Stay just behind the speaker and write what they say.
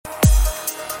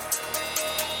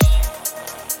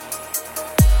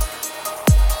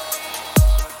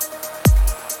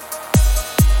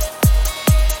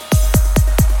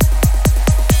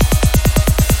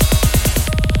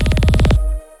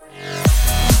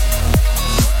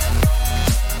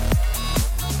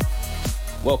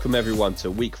Welcome everyone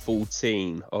to week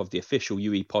 14 of the official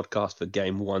UE podcast for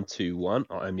game 121.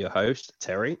 I'm your host,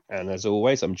 Terry, and as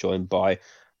always, I'm joined by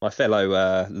my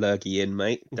fellow Lurgy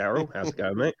inmate, Daryl. How's it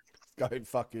going, mate? It's going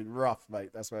fucking rough, mate.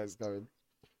 That's where it's going.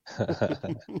 Me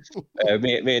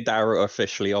and Daryl are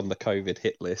officially on the COVID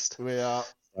hit list. We are.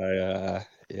 So,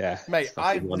 yeah. Mate,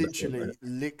 I've literally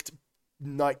licked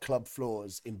nightclub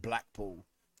floors in Blackpool,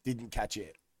 didn't catch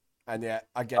it. And yeah,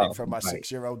 I get it from my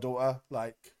 6-year-old daughter.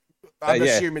 Like, I'm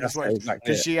assuming it's what,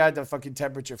 because she had a fucking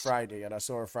temperature Friday and I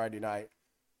saw her Friday night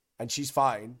and she's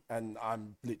fine. And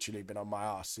I'm literally been on my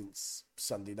ass since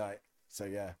Sunday night. So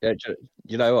yeah. Yeah,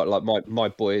 you know what? Like my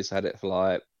boys had it for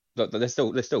like, they're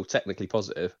still technically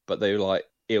positive, but they were like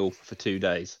ill for 2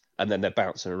 days, and then they're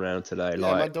bouncing around today.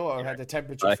 Yeah, my daughter had a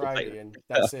temperature Friday, and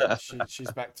that's it.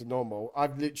 She's back to normal.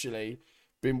 I've literally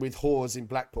been with whores in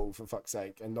Blackpool for fuck's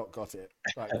sake and not got it.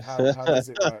 Like, how does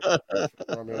it work?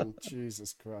 I mean,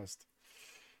 Jesus Christ.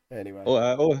 Anyway.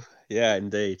 Yeah,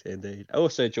 indeed.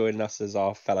 Also joining us as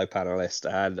our fellow panelist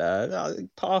and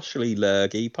partially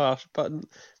lurgy, but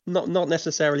not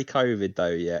necessarily COVID though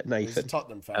yet. Nathan, he's a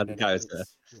Tottenham fan.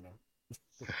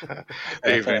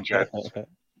 Evening, gents.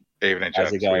 Evening,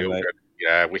 gents. Going, mate? Good?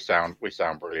 Yeah, we sound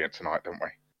brilliant tonight, don't we?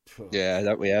 Yeah,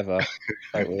 don't we ever?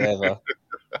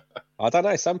 I don't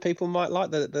know. Some people might like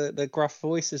the gruff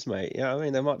voices, mate. You know what I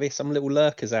mean? There might be some little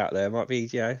lurkers out there. Might be,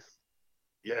 Yeah,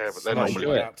 but they're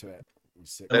normally out to it.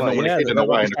 They're normally hidden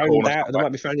away in the corner. They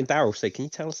might be phoning Daryl. Say, can you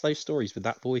tell us those stories with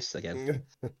that voice again?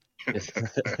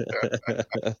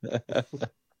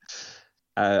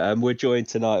 And we're joined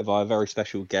tonight by a very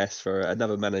special guest for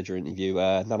another manager interview.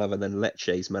 None other than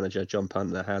Lecce's manager, John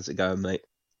Punter. How's it going, mate?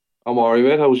 I'm alright,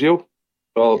 mate. How's you?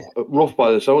 Well, rough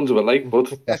by the sounds of it, like,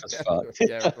 but that's fucked.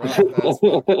 Yeah, right,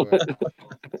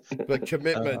 but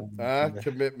commitment,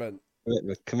 commitment.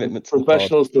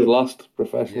 Professionals to the last.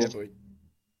 Professionals.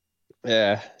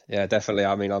 Yeah, definitely.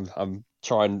 I mean, I'm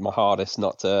trying my hardest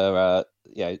not to,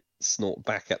 snort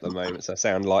back at the moment. So I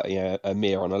sound like a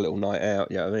mere on a little night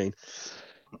out. You know what I mean?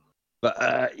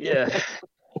 But yeah.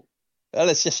 Well,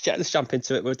 let's jump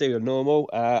into it. We'll do a normal,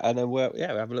 and then we'll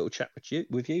have a little chat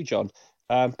with you, John.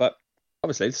 But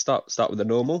obviously, let's start with the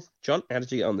normal. John, how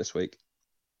did you get on this week?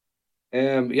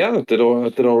 I did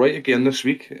all right again this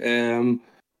week.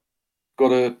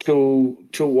 Got a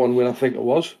 2-1 win, I think it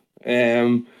was.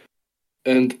 And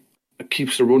it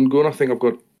keeps the run going. I think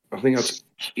that's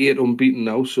 8 unbeaten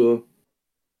now, so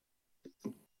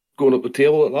going up the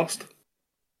table at last.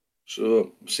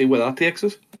 So see where that takes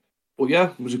us. But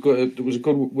yeah, it was a good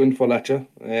win for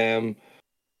Lecce.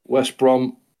 West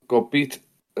Brom got beat,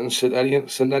 and St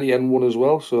Etienne won as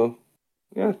well. So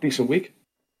yeah, decent week.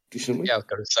 Yeah, I was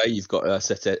going to say you've got a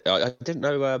set. I didn't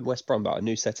know West Brom, but I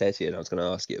knew St Etienne. I was going to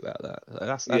ask you about that.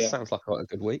 That sounds like quite a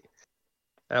good week.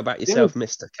 How about yourself,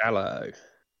 Mr. Callow?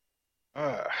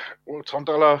 Well,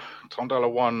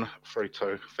 Tondela won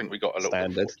 3-2. I think we got a little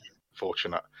standard. Bit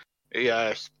fortunate.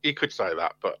 Yes, you could say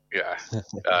that, but yeah.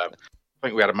 I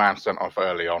think we had a man sent off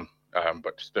early on,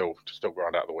 but to still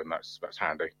grind out the win. That's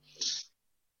handy.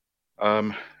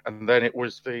 And then it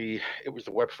was the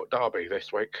Webfoot derby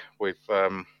this week with.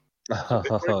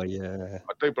 Oh yeah.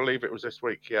 I do believe it was this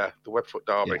week. Yeah, the Webfoot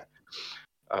derby.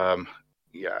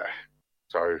 Yeah.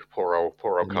 So poor old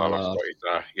Carlos.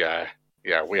 Yeah.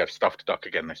 We had stuff to duck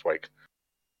again this week.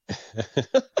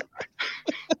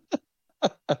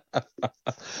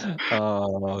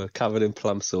 Oh, covered in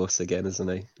plum sauce again, isn't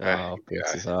he? Oh,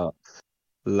 bless his heart.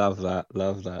 Love that.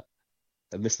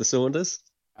 And Mr. Saunders?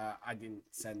 I didn't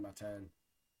send my turn.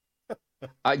 Do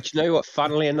you know what?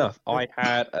 Funnily enough, I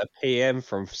had a PM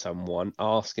from someone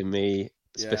asking me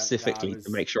specifically to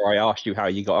make sure I asked you how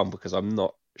you got on, because I'm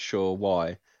not sure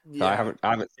why. Yeah. I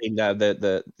haven't seen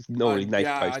the normally Nate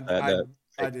post.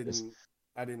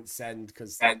 I didn't send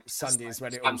because Sunday is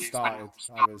when it all started.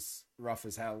 I was rough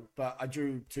as hell, but I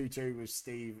drew 2-2 with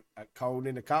Steve at Cole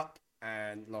in the cup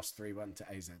and lost 3-1 to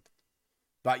AZ.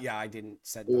 But yeah, I didn't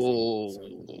send.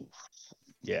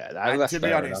 Yeah, that's to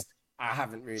be honest, enough. I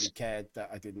haven't really cared that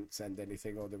I didn't send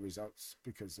anything or the results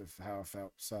because of how I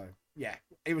felt. So yeah,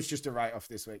 it was just a write-off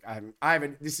this week. I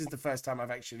haven't. This is the first time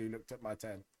I've actually looked at my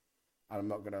turn. And I'm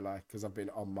not gonna lie, because I've been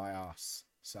on my ass.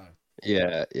 So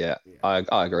yeah. I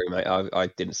agree, mate. I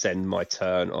didn't send my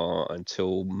turn on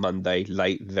until Monday,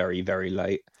 late, very, very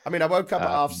late. I mean, I woke up at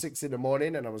 6:30 in the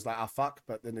morning, and I was like, fuck!"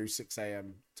 But the new 6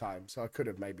 a.m. time, so I could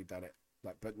have maybe done it.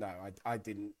 But no, I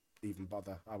didn't even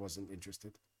bother. I wasn't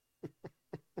interested.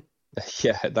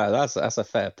 Yeah, that's a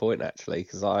fair point actually,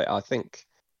 because I think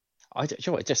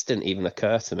it just didn't even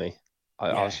occur to me.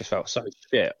 I just felt so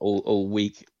shit all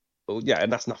week. Yeah,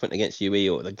 and that's nothing against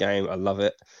UE or the game. I love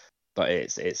it, but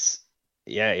it's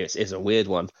yeah, it's a weird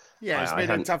one. Yeah, it's been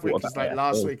a tough week because like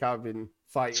last week I've been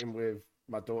fighting with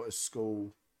my daughter's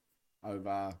school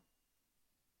over,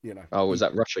 Oh, was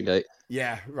that Russiagate?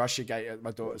 Yeah, Russiagate at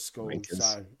my daughter's school.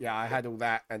 So yeah, I had all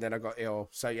that, and then I got ill.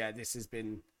 So yeah, this has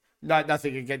been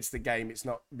nothing against the game. It's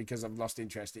not because I've lost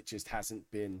interest. It just hasn't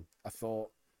been a thought.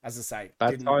 As I say,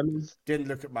 didn't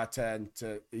look at my turn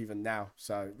to even now.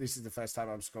 So this is the first time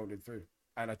I'm scrolling through.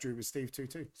 And I drew with Steve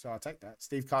 2-2. So I'll take that.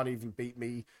 Steve can't even beat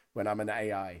me when I'm an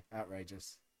AI.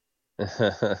 Outrageous.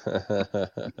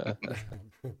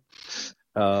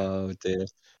 Oh, dear.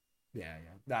 Yeah.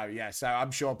 No, yeah. So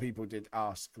I'm sure people did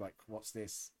ask, like, what's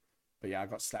this? But yeah, I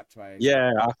got slapped by.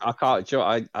 Yeah, I can't.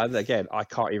 Again, I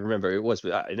can't even remember who it was,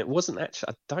 and it wasn't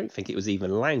actually. I don't think it was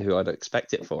even Lang who I'd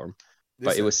expect it for him,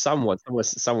 but it was someone.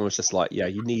 Someone was just like, "Yeah,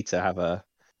 you need to have a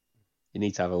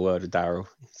word with Daryl."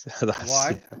 So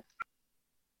why?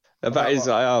 About his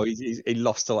he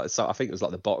lost to so I think it was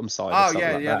like the bottom side. Oh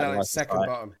yeah, second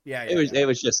bottom. Yeah, it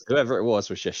was just whoever it was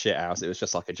just shit house. It was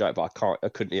just like a joke, but I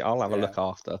couldn't. I'll have a look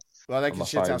after. Well, they can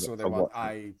shit house all they want.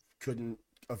 I couldn't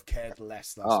have cared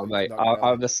less. Oh mate,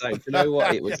 I'm the same. You know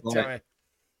what it was like?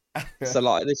 So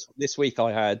like this week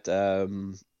I had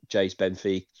Jay's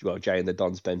Benfica, Jay and the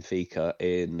Dons Benfica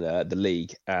in the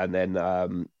league, and then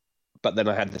but then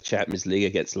I had the Champions League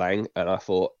against Lang, and I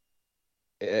thought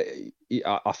I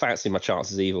fancy my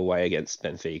chances either way against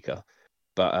Benfica,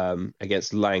 but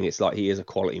against Lang it's like he is a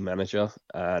quality manager,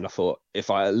 and I thought if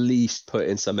I at least put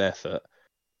in some effort,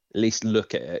 at least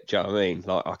look at it, do you know what I mean?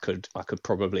 Like I could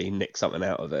probably nick something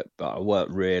out of it, but I weren't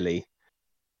really,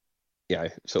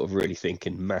 sort of really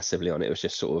thinking massively on it. It was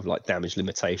just sort of like damage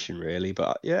limitation, really.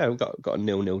 But yeah, we got a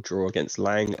 0-0 draw against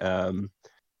Lang.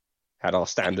 Had our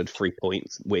standard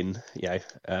 3-point win,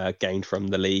 gained from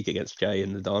the league against Jay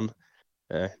and the Don.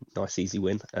 Nice easy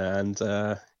win, and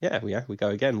we go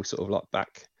again. We sort of like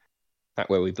back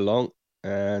where we belong,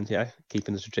 and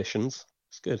keeping the traditions.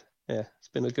 It's good. Yeah, it's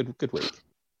been a good week.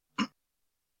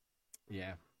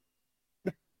 Yeah.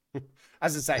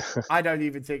 As I say, I don't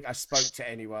even think I spoke to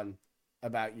anyone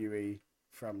about UE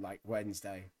from like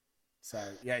Wednesday. So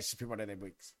yeah, it's just been one of them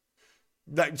weeks.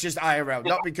 Like just IRL,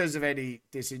 not because of any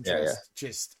disinterest. Yeah.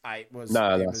 Just I was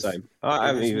same. I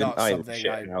haven't even.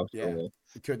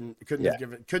 Couldn't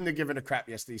have given a crap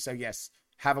yesterday. So yes,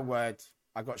 have a word.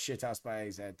 I got shit asked by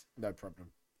AZ. No problem.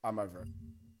 I'm over it.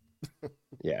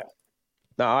 Yeah.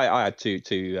 No, I had two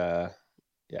good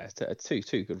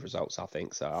results, I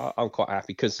think. So I'm quite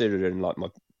happy considering like my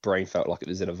brain felt like it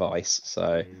was in a vice.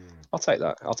 So I'll take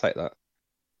that.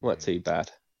 Not too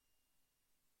bad.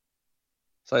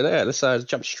 So yeah, let's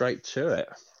jump straight to it.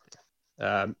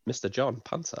 Mr. John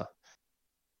Punter,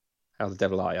 how the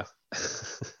devil are you?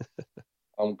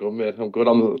 I'm good, mate. I'm good.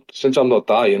 Since I'm not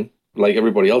dying like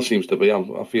everybody else seems to be,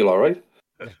 I feel all right.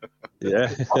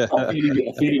 Yeah. I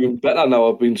feel even better now.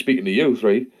 I've been speaking to you,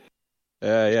 right?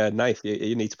 Nath,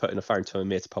 you need to put in a phone to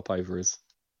Amir to pop over us.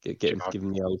 Give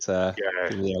him the old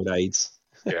AIDS.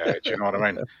 Yeah, do you know what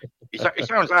I mean? He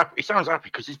sounds happy. He sounds happy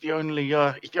because he's the only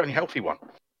healthy one.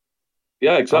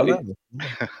 Yeah, exactly.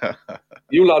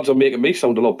 You lads are making me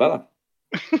sound a lot better.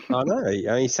 I know.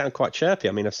 You sound quite chirpy.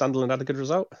 I mean, have Sunderland had a good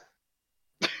result?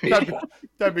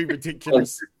 Don't be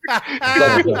ridiculous. That's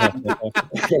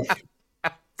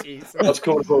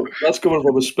coming from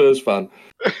a Spurs fan.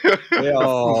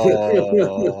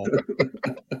 Oh.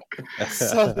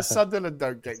 Sunderland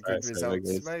don't get good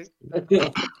results, mate.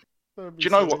 Do you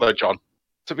know what though, John?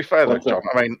 To be fair though, John,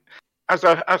 I mean, as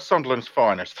Sunderland's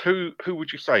finest, who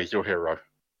would you say is your hero,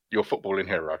 your footballing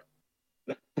hero?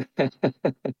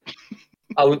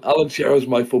 Alan Shearer's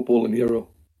my footballing hero.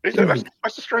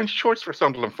 That's a strange choice for a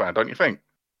Sunderland fan, don't you think?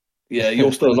 Yeah,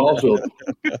 you're still an Arsenal.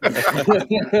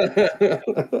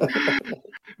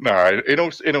 No, in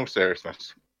all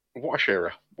seriousness, what a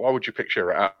Shearer! Why would you pick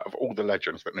Shearer out of all the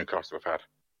legends that Newcastle have had?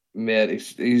 Mate,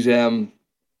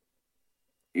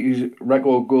 he's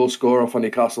record goal scorer for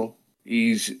Newcastle.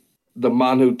 He's the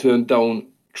man who turned down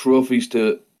trophies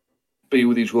to be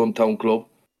with his hometown club.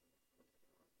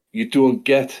 You don't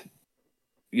get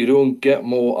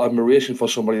more admiration for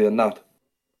somebody than that.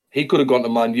 He could have gone to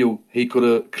Man U. He could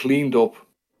have cleaned up,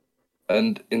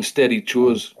 and instead he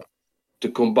chose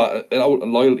to come back out of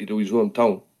loyalty to his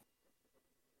hometown,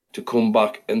 to come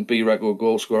back and be record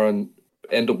goal scorer and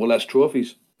end up with less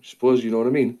trophies. I suppose, you know what I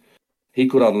mean? He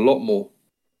could have had a lot more.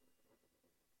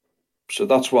 So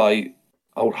that's why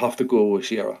I would have to go with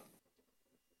Shearer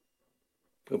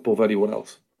above anyone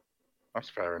else. That's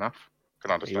fair enough.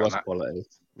 Can understand that.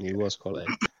 He was quality.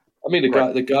 I mean,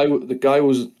 the guy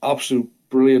was an absolute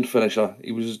brilliant finisher.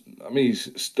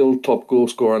 He's still top goal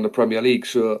scorer in the Premier League.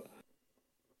 So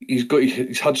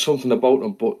he's had something about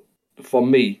him. But for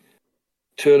me,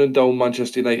 turning down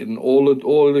Manchester United and all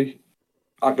the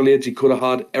accolades he could have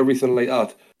had, everything like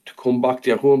that, to come back to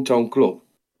your hometown club,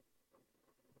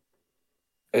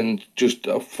 and just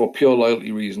for pure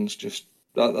loyalty reasons, just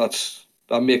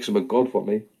that makes him a god for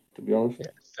me, to be honest.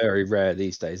 Yeah, very rare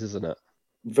these days, isn't it?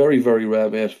 Very, very rare,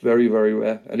 mate. Very, very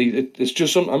rare. And it's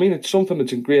just some. I mean, it's something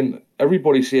that's ingrained.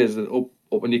 Everybody says that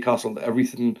up in Newcastle,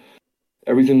 everything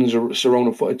is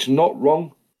surrounding foot. It's not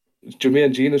wrong.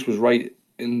 Jermaine Genius was right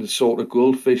in the sort of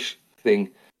goldfish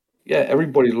thing. Yeah,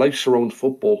 everybody's life surrounds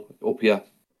football up here.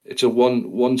 It's a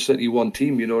one city, one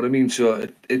team. You know what I mean? So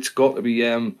it's got to be.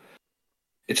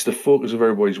 It's the focus of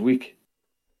everybody's week.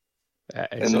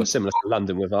 It's sort of similar to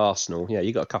London with Arsenal. Yeah,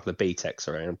 you got a couple of B-Techs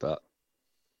around, but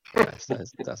yeah,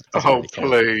 oh,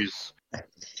 really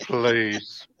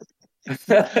please.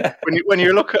 when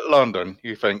you look at London,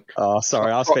 you think, oh,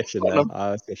 sorry, I was fishing there.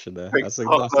 That's a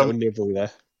nice little nibble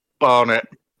there. Barnet,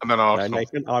 and then Arsenal.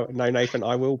 Nathan,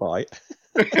 I will bite.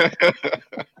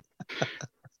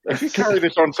 If you carry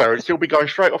this on, Terence, you'll be going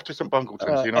straight off to St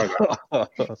Bungleton's. You know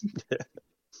that.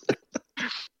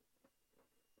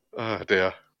 Oh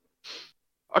dear.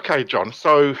 Okay, John.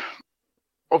 So,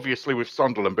 obviously, with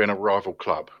Sunderland being a rival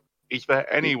club, is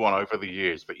there anyone over the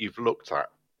years that you've looked at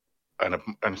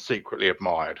and secretly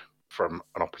admired from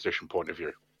an opposition point of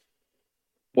view?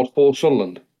 What for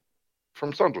Sunderland?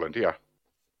 From Sunderland, yeah.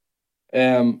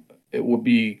 It would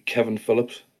be Kevin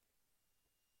Phillips.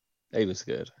 He was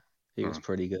good. He was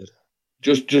pretty good.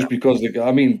 Just because you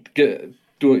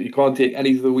can't take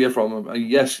anything away from him. And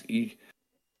yes, he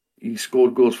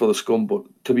scored goals for the Scum, but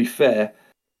to be fair,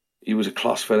 he was a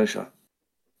class finisher,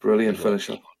 brilliant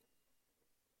finisher.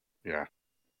 Yeah.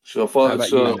 So far, I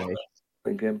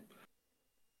think him.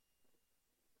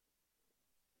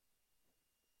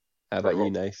 How about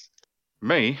you, Nath?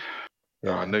 Me?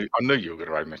 Yeah. I knew you were going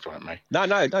to aim this one at me.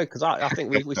 No, because I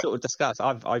think we sort of discussed.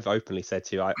 I've openly said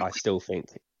to you, I still think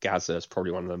Gazza is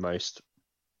probably one of the most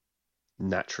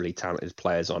naturally talented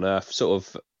players on earth. Sort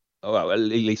of, well, at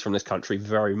least from this country,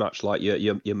 very much like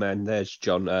your man. There's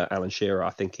John Alan Shearer.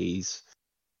 I think he's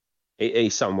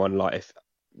someone like if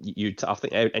I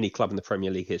think any club in the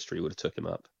Premier League history would have took him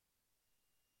up.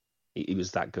 He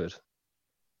was that good.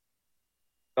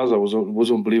 Gazza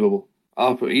was unbelievable.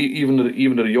 Even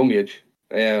at a young age.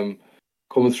 Coming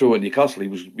through at Newcastle, he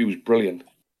was brilliant,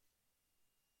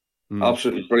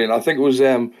 absolutely brilliant. I think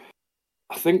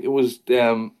it was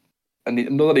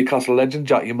another Newcastle legend,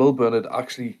 Jackie Milburn, had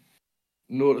actually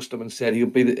noticed him and said he'll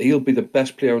be the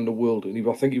best player in the world. And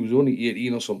I think he was only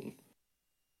 18 or something,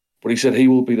 but he said he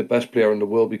will be the best player in the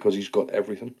world because he's got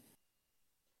everything.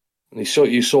 And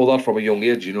you saw that from a young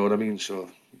age, you know what I mean? So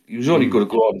he was only going to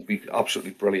go on and be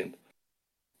absolutely brilliant.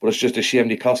 But it's just a shame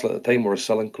Newcastle at the time were a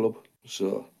selling club.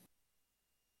 So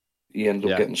he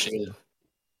ended up getting sold.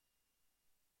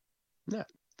 Yeah,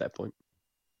 fair point.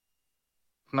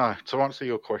 No, to answer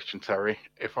your question, Terry,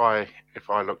 if I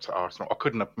looked at Arsenal, I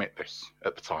couldn't admit this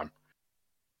at the time,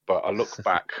 but I look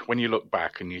back. When you look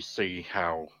back and you see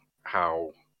how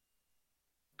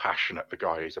passionate the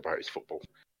guy is about his football,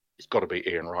 it's got to be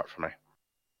Ian Wright for me.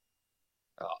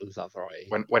 Oh, is that right?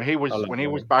 When he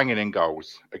was banging in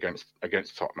goals against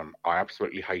Tottenham, I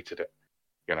absolutely hated it.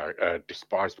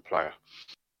 Despised the player.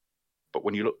 But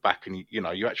when you look back and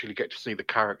you actually get to see the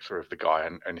character of the guy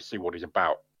and see what he's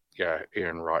about. Yeah,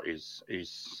 Ian Wright is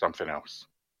something else.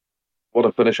 What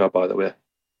a finisher, by the way.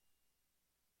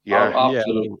 Yeah,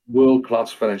 absolute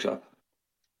world-class finisher.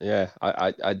 Yeah,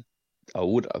 I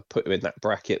would have put him in that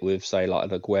bracket with, say, like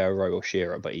an Aguero or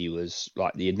Shearer, but he was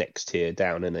like the next tier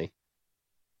down, isn't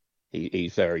he?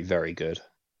 He's very, very good.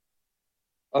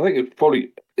 I think it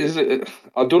probably is.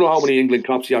 I don't know how many England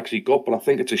caps he actually got, but I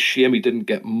think it's a shame he didn't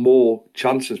get more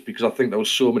chances because I think there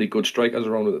was so many good strikers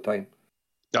around at the time.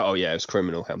 Oh yeah, it was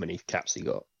criminal how many caps he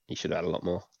got. He should have had a lot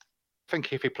more. I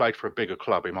think if he played for a bigger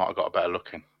club, he might have got a better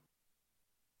looking.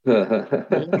 Well,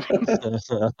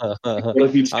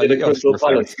 if he'd stayed at Crystal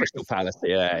Palace,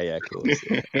 yeah, of course.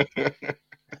 Yeah.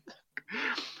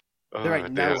 There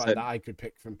ain't no one that I could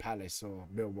pick from Palace or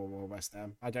Millwall or West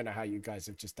Ham. I don't know how you guys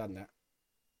have just done that.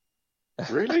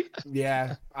 Really?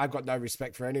 Yeah, I've got no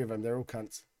respect for any of them. They're all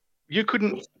cunts. You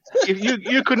couldn't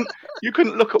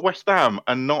look at West Ham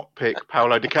and not pick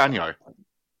Paolo Di Canio.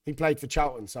 He played for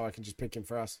Charlton, so I can just pick him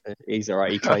for us. He's all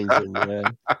right. He claims him.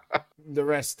 The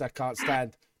rest I can't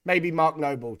stand. Maybe Mark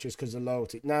Noble, just because of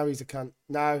loyalty. No, he's a cunt.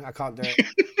 No, I can't do it.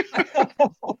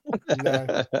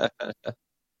 No.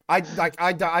 I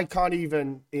can't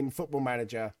even in Football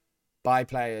Manager buy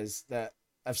players that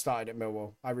have started at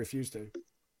Millwall. I refuse to.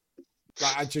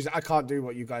 I can't do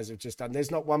what you guys have just done.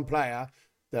 There's not one player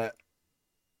that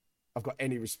I've got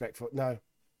any respect for. No.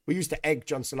 We used to egg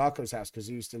John Solako's house because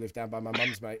he used to live down by my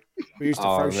mum's, mate. We used to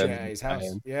throw shit at his house.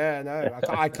 Yeah, no,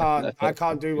 I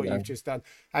can't do what you've just done.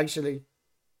 Actually,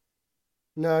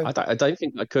 no. I don't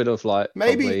think I could have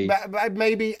maybe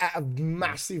at a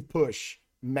massive push,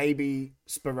 maybe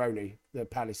Speroni, the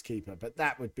Palace keeper, but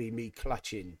that would be me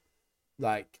clutching.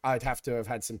 Like, I'd have to have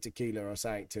had some tequila or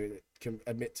something to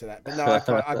admit to that. But no, I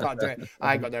can't do it.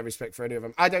 I ain't got no respect for any of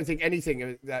them. I don't think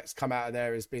anything that's come out of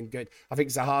there has been good. I think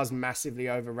Zaha's massively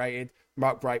overrated.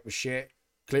 Mark Bright was shit.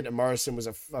 Clinton Morrison was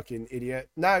a fucking idiot.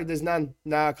 No, there's none.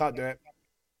 No, I can't do it.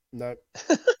 No.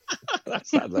 That's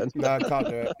that then. No, I can't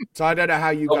do it. So I don't know how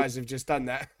you guys have just done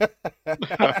that.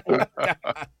 I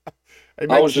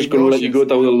was just going to let you go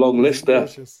down the long list there.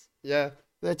 Yeah.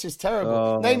 They're just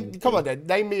terrible. Come on then.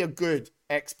 Name me a good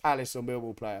ex-Palace or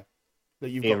Millwall player that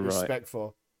you've got respect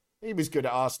for. He was good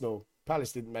at Arsenal.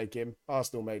 Palace didn't make him.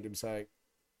 Arsenal made him, so.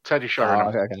 Teddy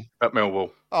Sheringham at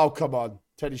Millwall. Oh, come on.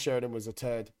 Teddy Sheringham was a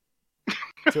turd.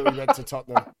 Until he went to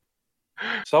Tottenham.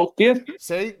 Southgate?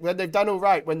 See, when they've done all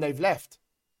right when they've left.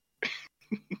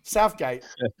 Southgate.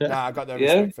 Nah, I got no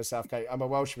respect for Southgate. I'm a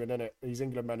Welshman, innit? He's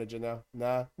England manager now.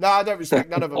 Nah, I don't respect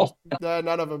none of them. No,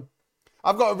 none of them.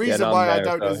 I've got a reason why I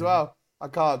don't as well. I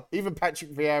can't. Even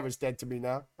Patrick Vieira's dead to me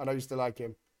now, and I used to like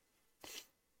him.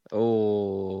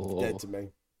 Oh, he's dead to me.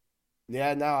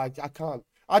 Yeah, no, I can't.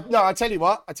 I tell you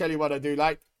what I do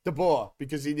like De Boer,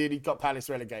 because he nearly got Palace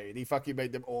relegated. He fucking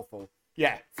made them awful.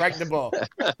 Yeah, Frank De Boer.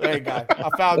 There you go. I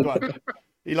found one.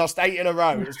 He lost 8 in a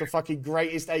row. It was the fucking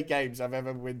greatest 8 games I've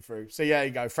ever been through. So yeah,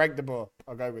 you go, Frank De Boer.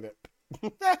 I'll go with it.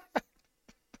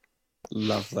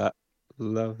 Love that.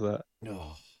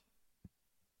 Oh.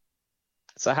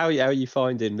 So how are you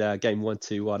finding game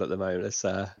 1-2-1 at the moment? Let's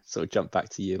sort of jump back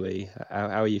to you, Lee.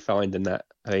 How are you finding that?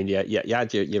 I mean, you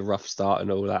had your rough start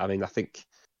and all that. I mean, I think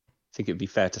it'd be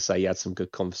fair to say you had some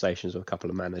good conversations with a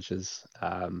couple of managers,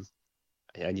 and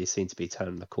you seem to be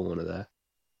turning the corner there.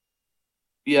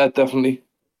 Yeah, definitely.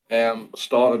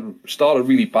 Started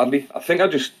really badly. I think I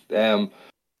just I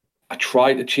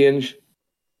tried to change,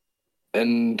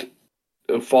 and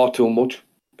far too much.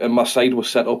 And my side was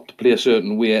set up to play a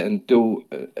certain way and do,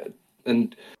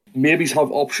 and maybe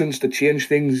have options to change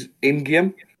things in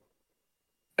game.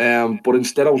 But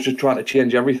instead, I was just trying to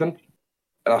change everything,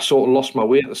 and I sort of lost my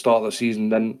way at the start of the season.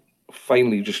 Then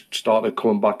finally, just started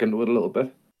coming back into it a little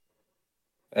bit.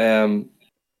 And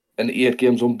 8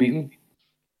 games unbeaten.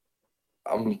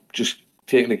 I'm just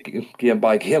taking it game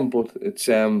by game, but it's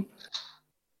going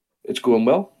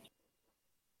well.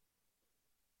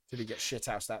 Did he get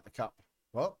shithoused out the cup?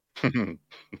 What?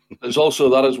 There's also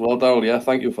that as well, Daryl. Yeah,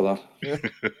 thank you for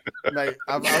that. Mate,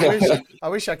 I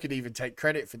wish I could even take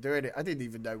credit for doing it. I didn't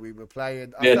even know we were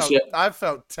playing. I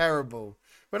felt terrible.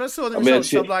 When I saw the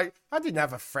results, I'm like, I didn't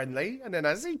have a friendly. And then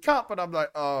I see cup, and I'm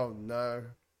like, oh no.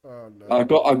 I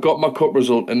got my cup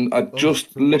result, and I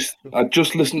just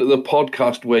listened to the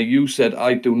podcast where you said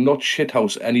I do not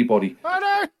shithouse anybody.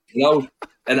 I know.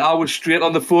 And I was straight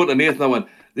on the phone to Nathan. I went,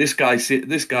 This guy said he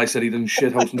didn't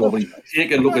shithouse nobody.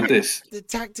 Take a look at this. The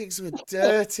tactics were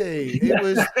dirty. It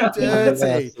was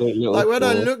dirty. Like when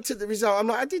I looked at the result, I'm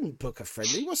like, I didn't book a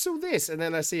friendly. What's all this? And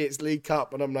then I see it's League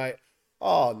Cup, and I'm like,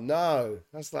 oh no.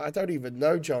 That's like, I don't even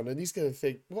know John, and he's going to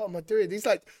think, what am I doing? He's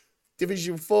like,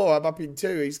 Division 4, I'm up in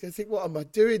 2. He's going to think, what am I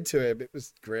doing to him? It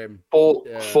was grim.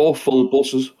 Four full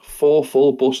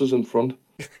buses in front.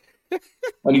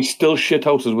 And he still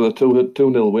shithouses with a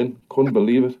 2-0 win. Couldn't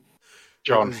believe it.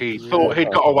 John, he thought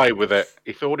he'd got away with it.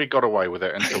 He thought he got away with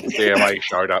it until the DMA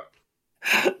showed up.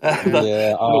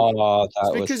 Yeah,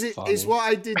 it's because it's what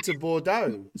I did to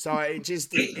Bordeaux. So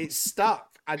it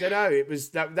stuck. I don't know. It was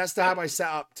that's how I set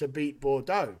up to beat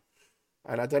Bordeaux.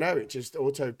 And I don't know, it just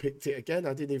auto picked it again.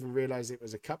 I didn't even realise it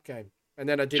was a cup game. And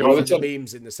then I did all the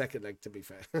memes in the second leg, to be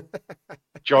fair.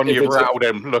 John, you've rattled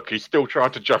him. Look, he's still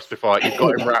trying to justify it. You've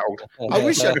got him rattled. I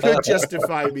wish I could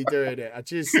justify me doing it. I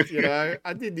just,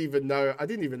 I didn't even know. I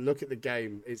didn't even look at the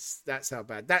game. That's how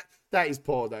bad. That is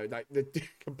poor, though. Like the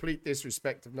complete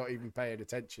disrespect of not even paying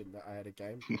attention that I had a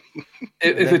game.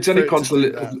 If it's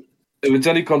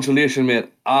any consolation,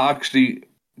 mate, I actually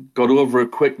got over it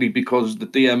quickly because the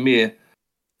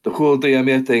whole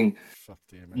DMA thing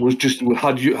was just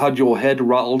had your head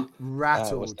rattled,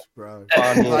 bro.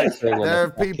 Like, there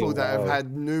are people that have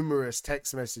had numerous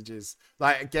text messages.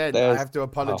 Like again, I have to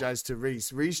apologise to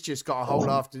Reese. Reese just got a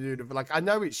whole afternoon of like, I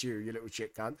know it's you little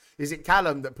shit cunt. Is it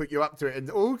Callum that put you up to it?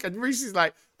 And Reese is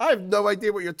like, I have no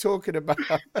idea what you're talking about.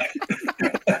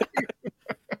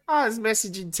 I was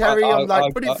messaging Terry. I'm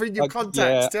like, put it through your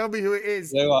contacts. Tell me who it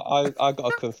is. I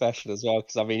got a confession as well,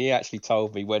 because I mean, he actually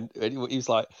told me when he was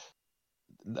like,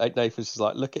 Nathan's just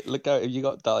like, look, you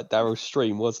got Daryl's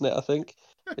stream, wasn't it? I think.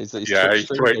 Twitch.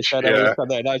 And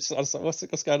I was like,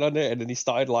 what's going on there? And then he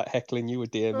started like heckling you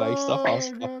with DMA stuff.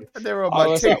 And they were on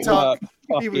my TikTok.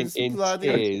 He was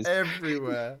bloody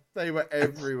everywhere. They were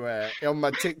everywhere. On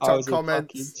my TikTok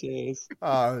comments.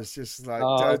 I was just like,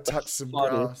 don't touch some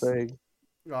grass. Thing.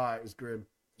 Oh, it was grim.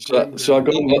 So I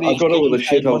got over the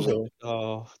shithouse.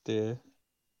 Oh dear.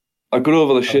 I got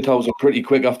over the shithouse pretty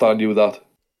quick after I knew that.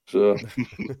 So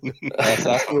that's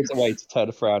always a way to turn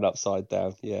a frown upside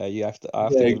down. Yeah, you have to. I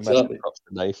have to give exactly. Props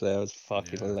to Nath there. It was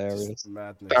fucking hilarious.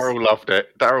 Daryl loved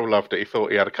it. He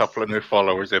thought he had a couple of new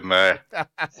followers in there.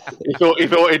 he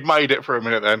thought he'd made it for a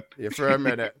minute then. Yeah, for a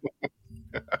minute.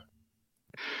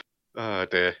 Oh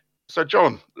dear. So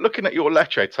John, looking at your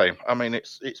Lecce team, I mean,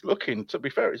 it's looking. To be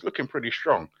fair, it's looking pretty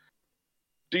strong.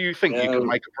 Do you think you can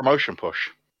make a promotion push?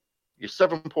 You're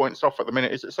 7 points off at the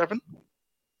minute. Is it 7?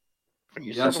 I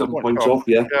think you're 7 points off.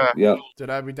 Yeah.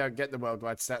 Today we don't get the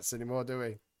worldwide stats anymore, do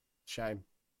we? Shame.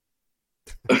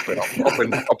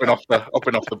 Upping off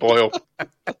the boil.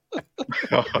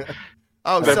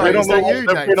 Oh, sorry, is that you,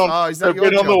 Dave? They've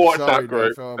been on the WhatsApp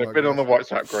group. They've been on the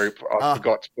WhatsApp group. I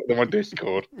forgot to put them on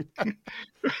Discord.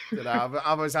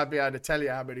 I was happy I had to tell you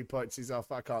how many points he's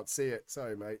off. I can't see it.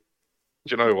 Sorry, mate.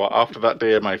 Do you know what? After that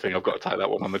DMA thing, I've got to take that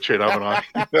one on the chin, haven't I?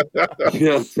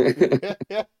 Yeah.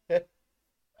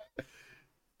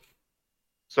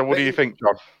 So, what do you think,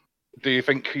 John? Do you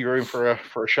think you're in for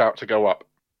a shout to go up?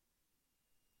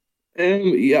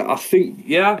 I think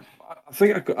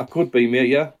I could be, mate.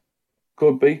 Yeah,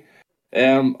 could be.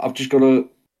 I've just got to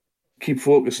keep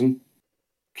focusing,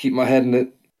 keep my head in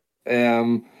it.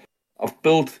 I've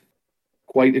built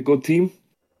quite a good team.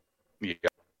 Yeah.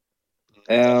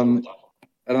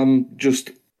 And I'm just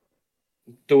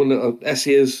doing little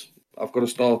essays I've got to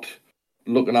start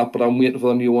looking at, but I'm waiting for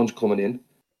the new ones coming in.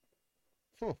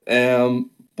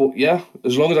 But yeah,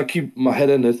 as long as I keep my head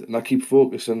in it and I keep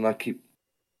focusing and I keep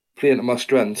playing to my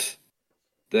strengths,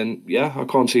 then yeah, I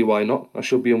can't see why not. I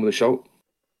should be in with a shout.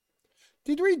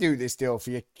 Did we do this deal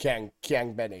for you,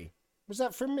 Kiang Benny? Was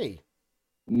that from me?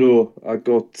 No, I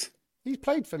got... He's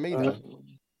played for me, though.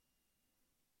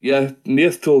 Yeah,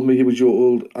 Nath told me he was your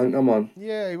old anchor man.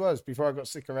 Yeah, he was, before I got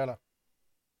Ciccarella.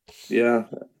 Yeah.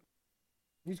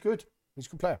 He's good. He's a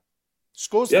good player.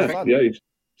 Scores for fun. Yeah, he's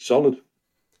solid.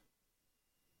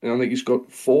 And I think he's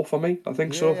got 4 for me, so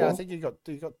far. Yeah, I think he got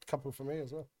a couple for me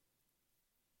as well.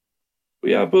 But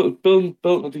yeah, building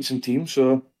a decent team,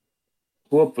 so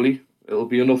hopefully it'll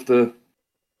be enough to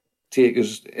take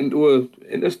us into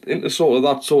sort of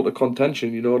that sort of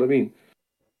contention, you know what I mean?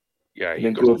 Yeah, and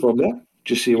then go from there.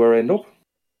 Just see where I end up.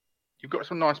 You've got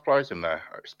some nice players in there,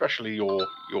 especially your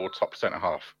top centre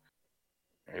half.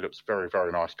 He looks very,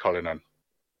 very nice, Cullinan.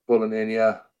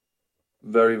 Yeah.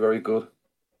 Very, very good.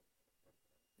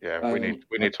 Yeah, we need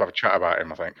to have a chat about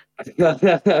him, I think.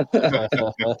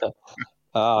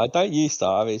 Don't you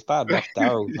start. I mean, it's bad enough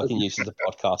Daryl fucking uses the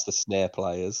podcast to snare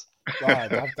players.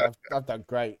 I've done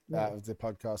great out of the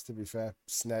podcast, to be fair.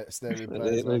 Snaring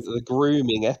players. The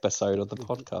grooming episode of the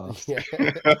podcast.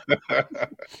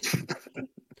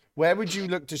 Where would you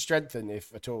look to strengthen,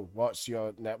 if at all? What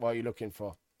are you looking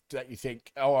for? That you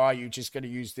think, are you just going to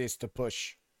use this to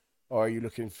push, or are you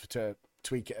looking to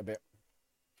tweak it a bit?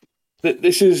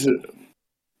 This is,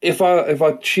 if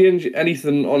I change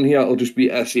anything on here, it'll just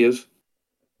be essays.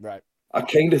 Right. I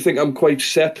kind of think I'm quite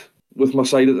set with my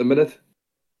side at the minute.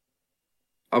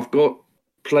 I've got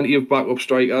plenty of backup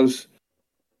strikers.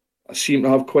 I seem to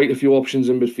have quite a few options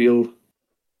in midfield.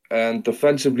 And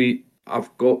defensively,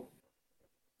 I've got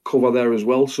cover there as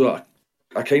well. So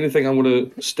I kind of think I'm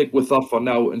going to stick with that for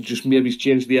now and just maybe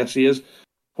change the essays,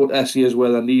 put essays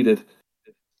where they're needed.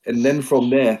 And then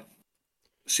from there,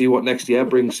 see what next year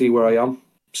brings, see where I am.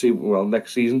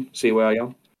 Next season, see where I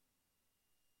am.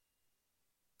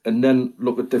 And then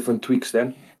look at different tweaks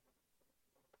then.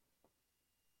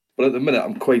 But at the minute,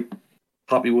 I'm quite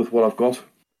happy with what I've got.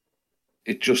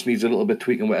 It just needs a little bit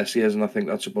tweaking with SES, and I think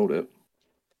that's about it.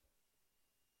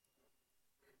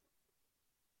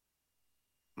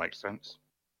 Makes sense.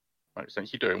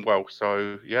 You're doing well,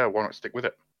 so yeah, why not stick with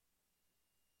it?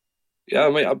 Yeah,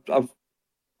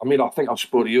 I think I've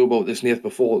spoken to you about this, Nath,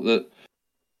 before, that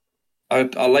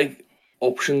I like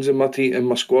options in my team, in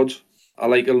my squads. I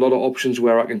like a lot of options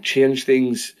where I can change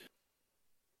things.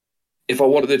 If I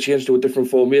wanted to change to a different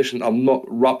formation, I'm not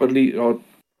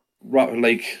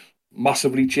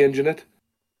massively changing it.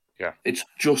 Yeah. It's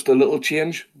just a little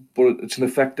change, but it's an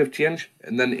effective change.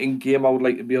 And then in game, I would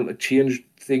like to be able to change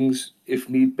things if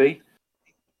need be.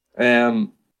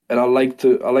 And I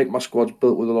like my squads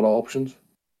built with a lot of options.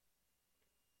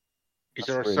 Is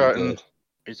there a certain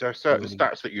Is there certain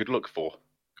stats that you'd look for?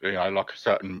 Like a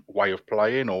certain way of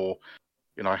playing, or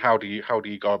how do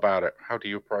you go about it? How do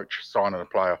you approach signing a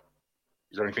player?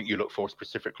 Is there anything you look for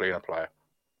specifically in a player?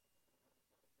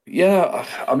 Yeah,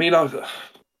 I mean,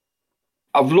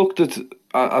 I've looked at.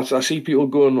 I see people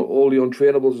going all the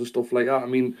untrainables and stuff like that. I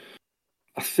mean,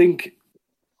 I think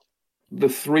the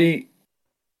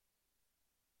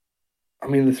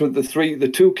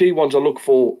two key ones I look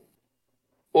for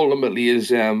ultimately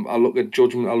is I look at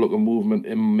judgment, I look at movement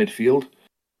in midfield.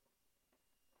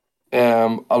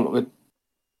 I look at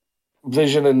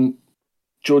vision and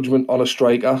judgment on a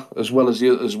striker as well as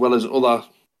other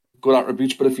good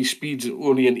attributes. But if his speed's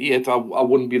only an 8, I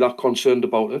wouldn't be that concerned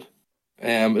about it.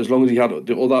 As long as he had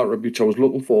the other attributes I was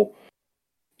looking for.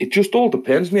 It just all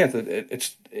depends, Nate.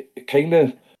 It kind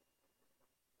of.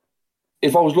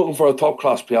 If I was looking for a top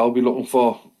class player, I'll be looking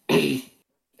for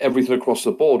everything across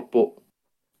the board. But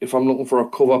if I'm looking for a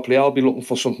cover player, I'll be looking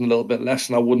for something a little bit less,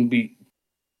 and I wouldn't be.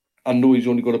 I know he's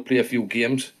only going to play a few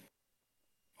games.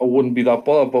 I wouldn't be that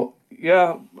bothered. But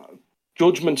yeah,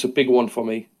 judgment's a big one for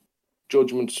me.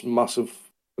 Judgment's massive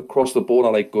across the board. I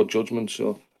like good judgment,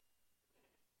 so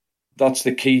that's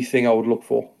the key thing I would look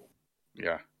for.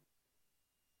 Yeah.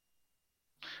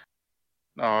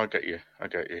 No, I get you.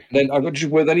 Then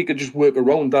you could just work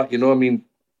around that. I mean,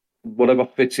 whatever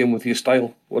fits in with your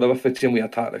style, whatever fits in with your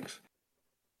tactics.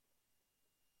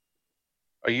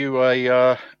 Are you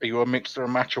a mixer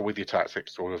and matcher with your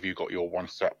tactics, or have you got your one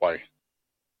set way?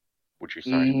 Would you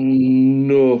say?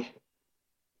 No.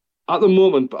 At the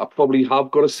moment, I probably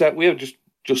have got a set way,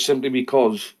 just simply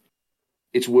because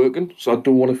it's working. So I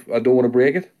don't want to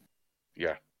break it.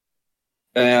 Yeah.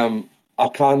 I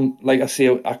can, like I say,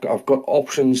 I've got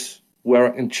options where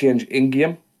I can change in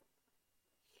game.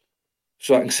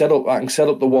 So I can set up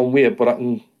the one way, but I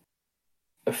can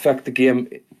affect the game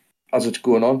as it's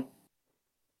going on.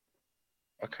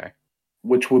 Okay.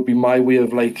 Which would be my way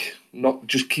of not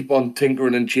just keep on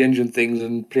tinkering and changing things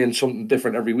and playing something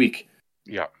different every week.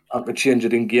 Yeah. I could change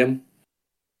it in game.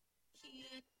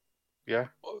 Yeah.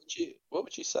 What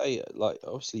would you say? Like,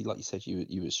 obviously, like you said,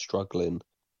 you were struggling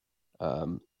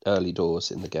early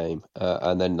doors in the game,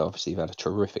 and then obviously you've had a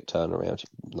terrific turnaround,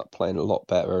 like playing a lot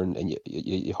better, and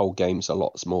your whole game's a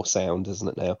lot more sound, isn't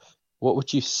it now? What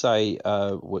would you say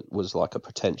was like a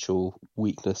potential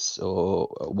weakness, or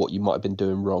what you might have been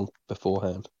doing wrong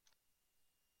beforehand?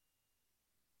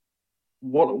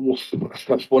 What I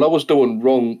was doing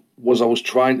wrong was I was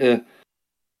trying to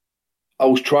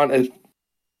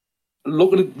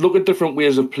look at different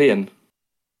ways of playing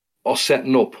or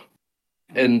setting up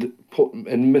and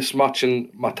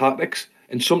mismatching my tactics,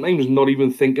 and sometimes not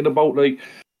even thinking about I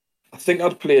think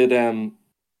I'd played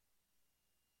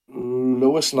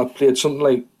Lewis, and I'd played something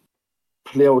like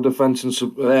play out defense and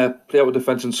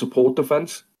support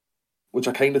defense, which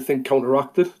I kind of think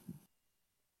counteracted.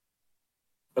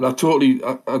 And I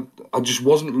just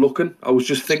wasn't looking. I was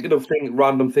just thinking of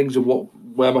random things of what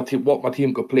my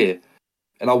team could play,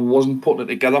 and I wasn't putting it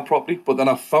together properly. But then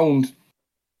I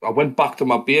went back to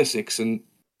my basics and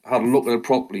had a look at it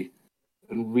properly,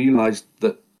 and realised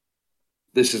that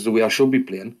this is the way I should be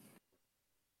playing,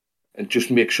 and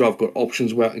just make sure I've got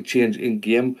options where I can change in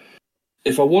game.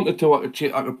 If I wanted to, I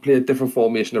could play a different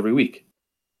formation every week,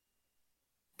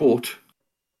 but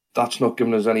that's not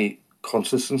giving us any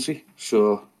consistency.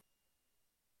 So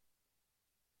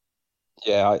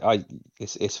yeah,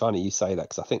 it's funny you say that,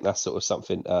 because I think that's sort of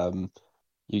something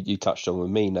you touched on with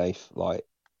me, Nath. Like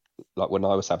when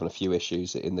I was having a few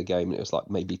issues in the game, and it was like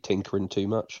maybe tinkering too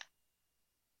much.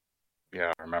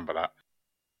 Yeah, I remember that.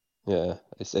 Yeah,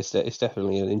 it's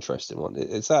definitely an interesting one.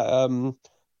 Is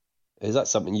that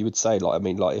something you would say? Like, I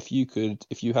mean, like if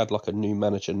you had like a new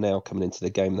manager now coming into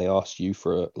the game, they asked you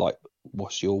for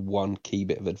what's your one key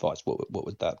bit of advice? What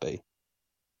would that be?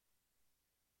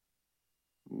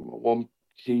 one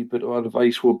key bit of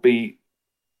advice would be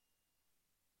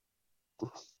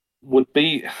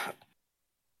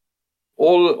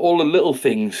all the little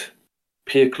things.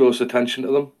 Pay close attention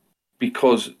to them,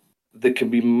 because there can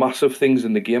be massive things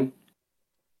in the game,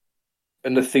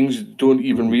 and the things you don't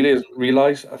even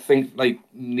realize. I think like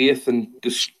Nathan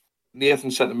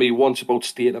said to me once about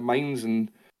state of minds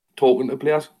and talking to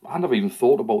players. I never even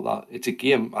thought about that. It's a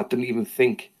game. I didn't even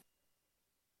think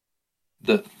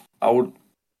that I would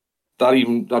that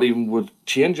even would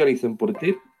change anything, but it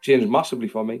did change massively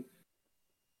for me.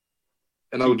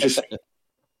 And I would just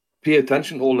pay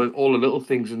attention to all the little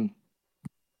things, and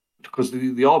because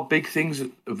they are big things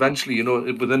eventually,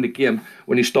 within the game.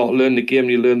 When you start learning the game,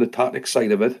 you learn the tactics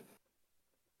side of it.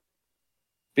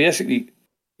 Basically,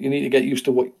 you need to get used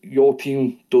to what your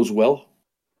team does well,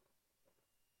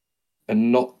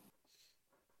 and not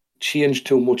change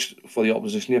too much for the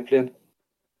opposition you're playing.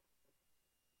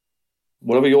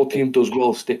 Whatever your team does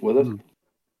well, stick with it.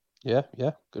 Yeah,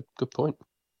 good point.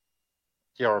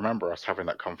 Yeah, I remember us having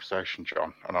that conversation,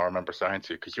 John, and I remember saying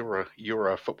to you, because you're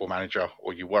a football manager,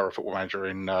 or you were a football manager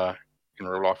in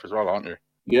real life as well, aren't you?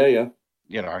 Yeah.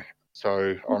 You know,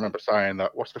 so I remember saying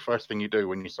that. What's the first thing you do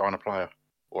when you sign a player,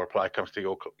 or a player comes to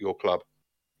your club?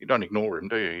 You don't ignore him,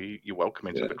 do you? You welcome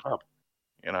him to the club.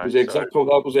 You know,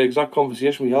 that was the exact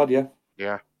conversation we had. Yeah.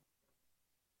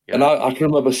 And I can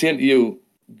remember saying to you,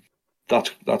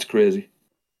 that's crazy.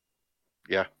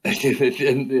 Yeah.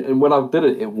 and when I did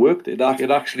it, it worked. It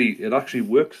actually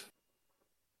works.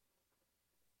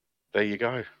 There you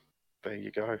go.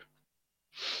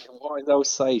 Wise old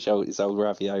sage is old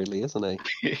Ravioli, isn't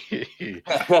he?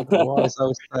 Wise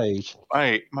old sage.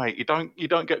 Mate, you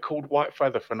don't get called white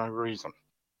feather for no reason.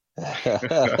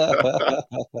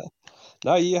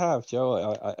 No, you have,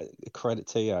 Joe. I credit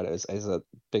to you. It is a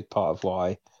big part of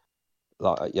why.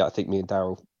 I think me and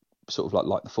Daryl sort of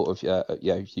like the thought of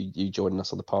you joining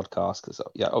us on the podcast, because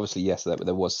obviously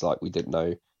there was we didn't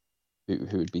know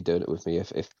who would be doing it with me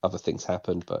if other things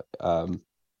happened, but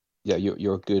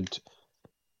you're a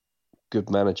good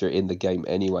manager in the game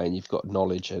anyway, and you've got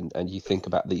knowledge and you think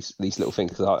about these little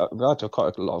things. Because I've had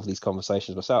quite a lot of these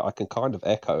conversations myself. I can kind of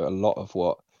echo a lot of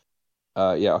what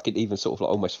I could even sort of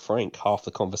almost frank half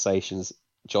the conversations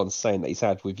John's saying that he's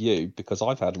had with you, because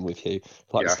I've had them with you,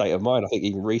 the state of mind. I think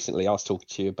even recently I was talking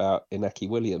to you about Inaki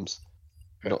Williams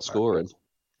not scoring,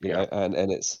 you know,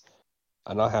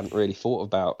 and I hadn't really thought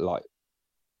about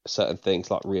certain things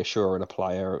like reassuring a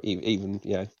player, even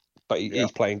but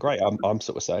he's playing great. I'm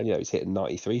sort of saying, he's hitting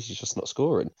 93s, he's just not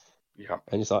scoring. Yeah,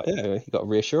 and he's like, you got to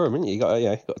reassure him, haven't you? You got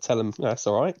to tell him, it's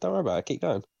all right, don't worry about it, keep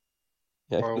going.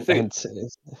 And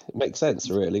it makes sense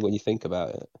really when you think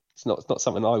about it. It's not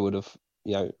something I would have,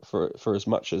 for as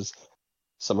much as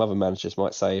some other managers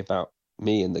might say about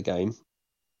me in the game,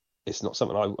 it's not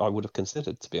something I would have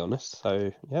considered, to be honest.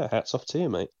 So hats off to you,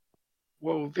 mate.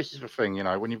 Well, this is the thing,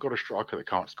 when you've got a striker that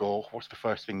can't score, what's the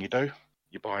first thing you do?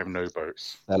 You buy him new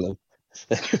boots. Sell him.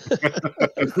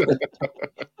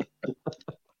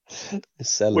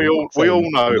 We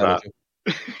all know that.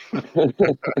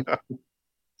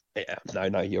 Yeah,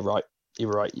 no, you're right.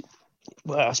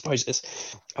 Well, I suppose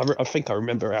I think I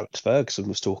remember Alex Ferguson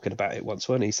was talking about it once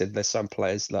when he said there's some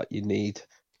players you need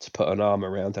to put an arm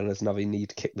around, and there's another you need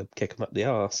to kick them up the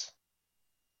arse.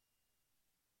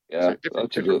 Yeah, so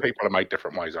different people are made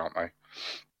different ways, aren't they?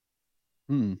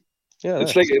 Yeah,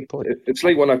 it's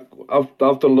like when I've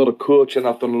done a lot of coaching,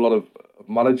 I've done a lot of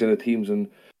managing the teams, and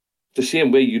the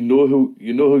same way, you know who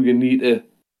you need to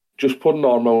just put an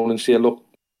arm around and say, look,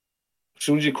 as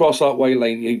soon as you cross that white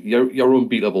line, you're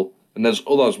unbeatable. And there's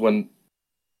others when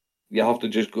you have to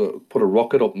just go put a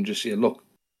rocket up and just say, look,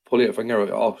 pull your finger out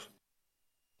your arse.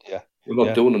 Yeah, you're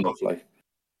not doing enough,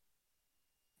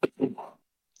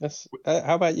 Yes.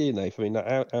 How about you, Nathan? I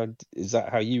mean, how is that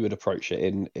how you would approach it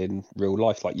in real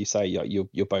life? Like you say,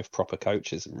 you're both proper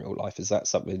coaches in real life. Is that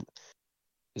something?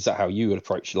 Is that how you would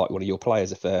approach one of your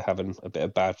players if they're having a bit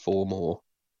of bad form or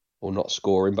not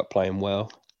scoring but playing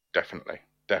well? Definitely.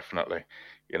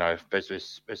 There's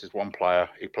this one player.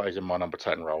 He plays in my number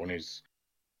 10 role, and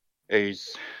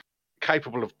he's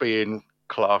capable of being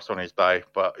class on his day,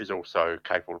 but he's also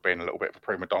capable of being a little bit of a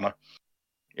prima donna.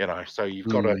 So you've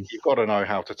got to know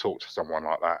how to talk to someone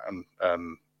like that.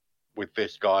 And with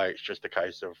this guy, it's just a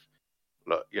case of,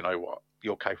 look, you know what,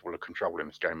 you're capable of controlling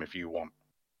this game if you want,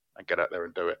 and get out there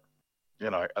and do it.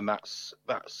 And that's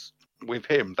with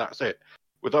him. That's it.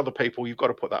 With other people, you've got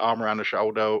to put that arm around the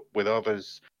shoulder. With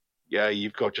others,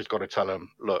 you've just got to tell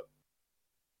them, look,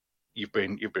 you've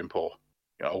been poor.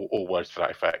 All words to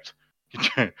that effect.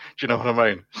 Do you know what I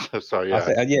mean? So yeah.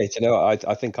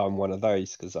 I think I'm one of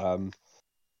those, because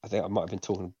I think I might have been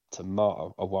talking to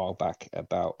Mark a while back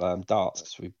about darts,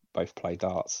 because we both play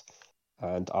darts,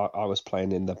 and I was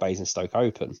playing in the Basingstoke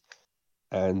Open,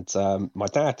 and my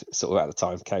dad sort of at the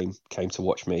time came to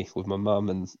watch me with my mum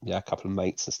and a couple of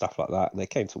mates and stuff like that, and they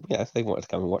came to they wanted to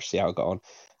come and watch, see how I got on.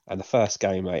 And the first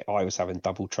game, mate, I was having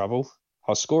double trouble.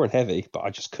 I was scoring heavy, but I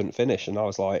just couldn't finish, and I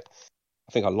was like,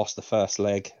 I think I lost the first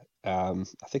leg. I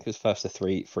think it was first of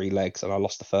three legs, and I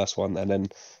lost the first one, and then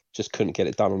just couldn't get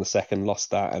it done on the second,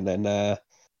 lost that, and then and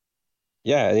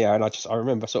I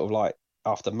remember sort of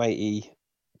after matey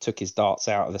took his darts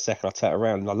out of the second, I turned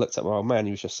around and I looked at my old man.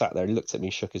 He was just sat there. He looked at me,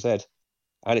 shook his head,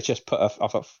 and it just I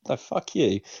thought, no, fuck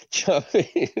you. Do you know what I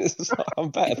mean? It's like, I'm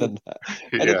better than that.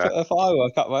 And it put a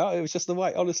firework up it was just the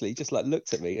way. Honestly, he just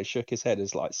looked at me and shook his head,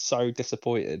 as so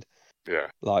disappointed. Yeah.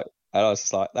 And I was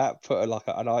just like, that put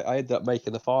and I ended up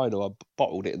making the final. I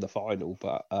bottled it in the final,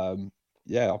 but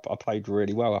yeah, I played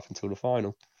really well up until the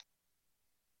final.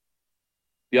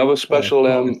 You have a special,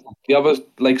 you have a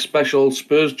special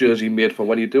Spurs jersey made for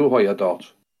when you do Hoya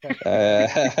darts. I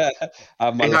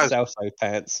have my Lo Celso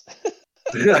pants.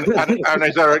 and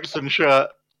his Ericsson shirt.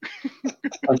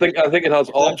 I think it has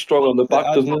Armstrong on the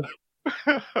back, doesn't it?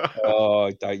 Oh,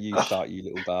 don't you start, you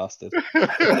little bastard.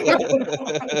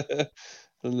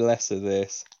 Less of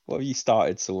this. What have you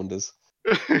started, Saunders?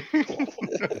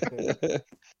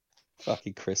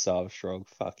 Fucking Chris Armstrong.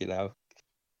 Fucking hell.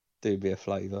 Do me a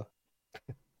favour.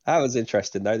 That was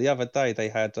interesting, though. The other day they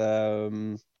had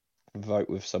a vote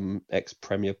with some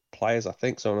ex-Premier players, I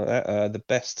think, something like that. The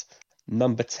best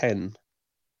number 10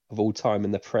 of all time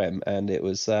in the Prem, and it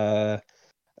was the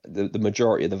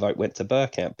majority of the vote went to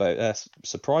Bergkamp, but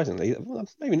surprisingly, well,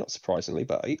 maybe not surprisingly,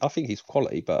 but I think he's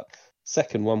quality, but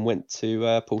second one went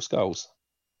to Paul Scholes.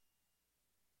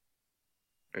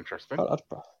 Interesting.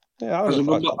 As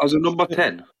a number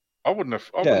 10? I wouldn't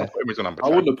have put him as a number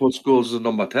 10. I wouldn't have put Scholes as a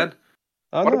number 10.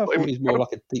 I thought he's more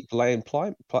like a deep line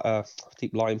playmaker.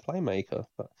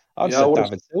 But I'd say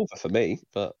David Silva for me,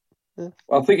 but yeah.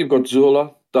 I think you've got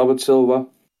Zola, David Silva,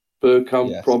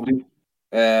 Bergkamp, probably.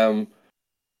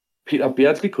 Peter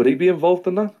Beardsley, could he be involved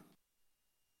in that?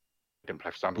 Didn't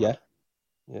play for Sunderland.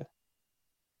 Yeah.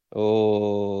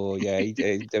 Oh, yeah.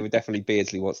 Definitely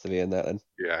Beardsley wants to be in that then.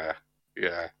 Yeah.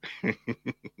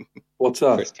 What's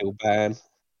that? Chris Kilban.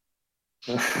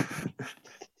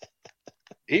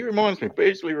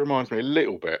 Beardsley reminds me a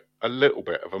little bit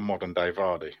of a modern day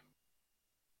Vardy.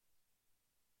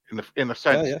 In the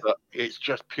sense that it's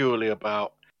just purely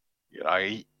about,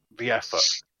 the effort.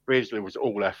 Beardsley was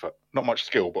all effort, not much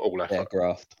skill, but all effort.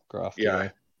 Yeah, graft. Yeah.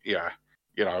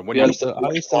 When I used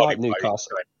to like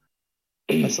Newcastle.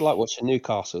 I used to like watching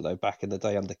Newcastle though back in the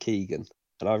day under Keegan,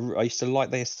 and I used to like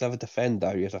they used to have a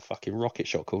defender who had a fucking rocket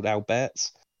shot called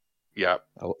Alberts. Yeah.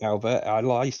 Albert.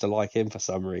 I used to like him for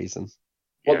some reason.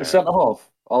 What, the centre half?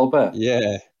 Albert?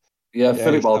 Yeah. Yeah,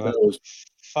 Philip Albert was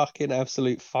fucking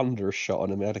absolute thunderous shot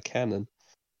on him. He had a cannon.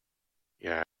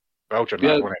 Yeah. Belgium,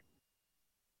 wasn't it?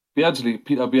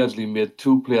 Peter Beardsley made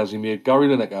two players. He made Gary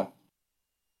Lineker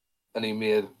and he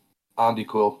made Andy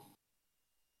Cole.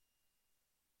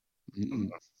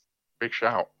 Big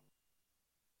shout.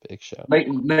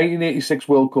 1986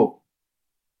 World Cup.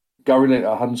 Gary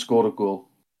Lineker hadn't scored a goal.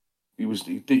 He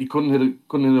couldn't hit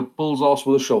a bull's arse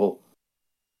with a shovel.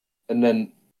 And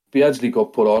then Beardsley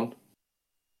got put on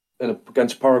and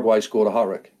against Paraguay scored a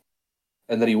hat-trick.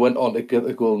 And then he went on to get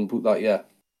a golden boot that year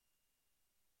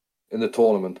in the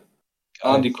tournament.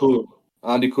 Andy Cole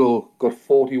got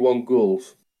 41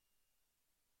 goals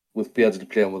with Beardsley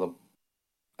playing with him.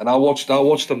 And I watched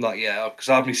them that year because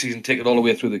I had my season ticket all the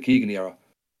way through the Keegan era.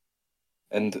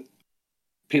 And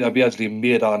Peter Beardsley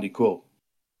made Andy Cole.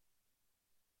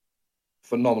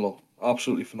 Phenomenal.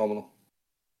 Absolutely phenomenal.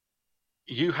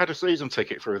 You had a season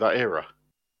ticket through that era?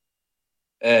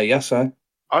 Yes, sir.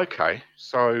 Okay,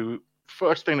 so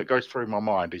first thing that goes through my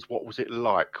mind is what was it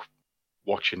like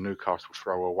watching Newcastle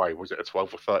throw away? Was it a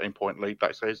 12 or 13 point lead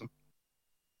that season?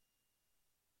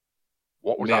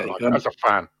 What was that like as a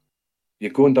fan?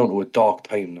 You're going down to a dark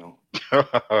time now.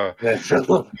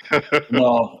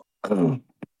 No,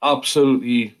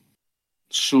 absolutely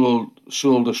soul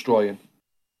destroying.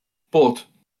 But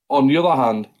on the other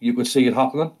hand, you could see it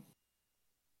happening.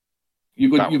 You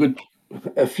could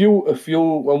a few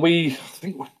when we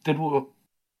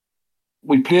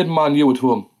played Man U at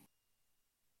home,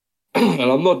 and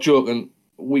I'm not joking.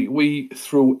 We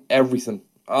threw everything,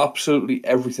 absolutely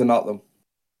everything at them.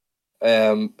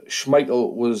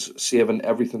 Schmeichel was saving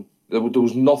everything. There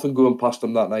was nothing going past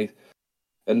him that night.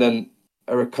 And then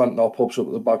Eric Cantona pops up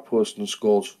at the back post and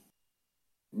scores.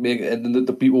 And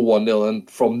the people 1-0. And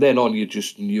from then on, you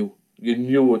just knew. You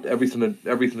knew everything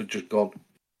had just gone.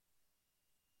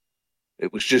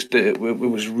 It was just it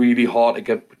was really hard to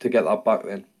get that back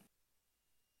then. It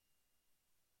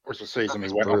was the season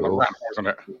he went on the rant, wasn't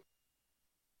it?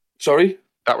 Sorry?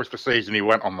 That was the season he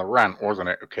went on the rant, wasn't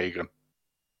it, Keegan?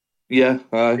 Yeah.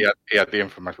 He had the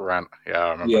infamous rant. Yeah,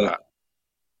 I remember that.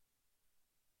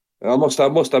 I must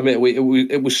admit,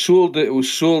 it was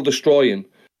soul destroying,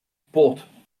 but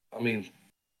I mean,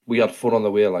 we had fun on the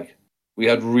way. Like we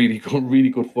had really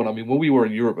good fun. I mean, when we were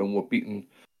in Europe and we're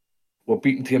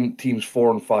beating teams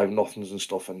 4 and 5 nothings and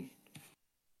stuff, and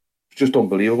it's just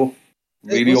unbelievable.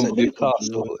 Really unbelievable.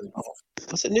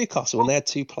 Was it Newcastle when they had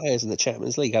 2 players in the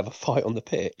Champions League have a fight on the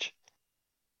pitch?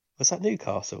 Was that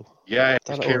Newcastle? Yeah,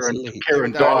 it's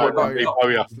Kieran Dyer.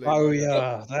 Oh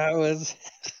yeah, that was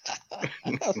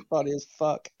that's funny as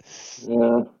fuck.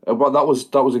 Yeah, but that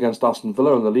was against Aston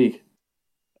Villa in the league.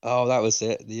 Oh, that was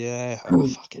it. Yeah,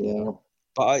 fucking hell.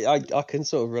 But I can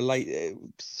sort of relate. It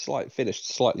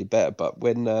finished slightly better, but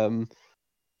when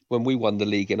we won the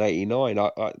league in '89,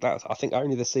 I think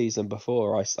only the season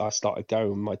before I started going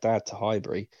with my dad to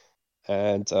Highbury,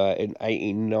 and in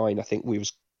 '89 I think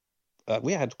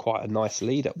we had quite a nice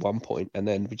lead at one point, and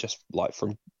then we just like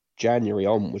from January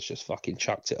on was just fucking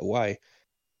chucked it away.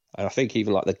 And I think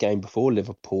even like the game before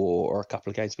Liverpool or a couple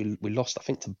of games we lost, I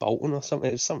think to Bolton or something.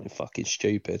 It was something fucking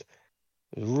stupid.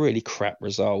 It was a really crap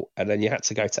result, and then you had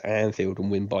to go to Anfield and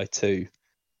win by 2.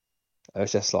 I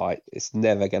was just like, it's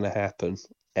never going to happen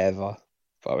ever.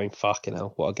 But I mean, fucking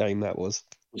hell, what a game that was.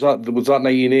 Was that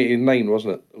 1989,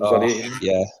 wasn't it? Was that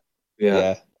 89?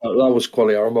 Yeah. That was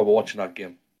quality. I remember watching that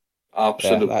game.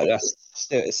 Absolutely. Yeah,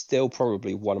 it's still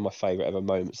probably one of my favourite ever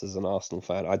moments as an Arsenal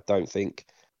fan. I don't think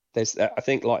I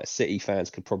think like City fans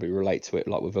could probably relate to it,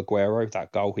 like with Aguero,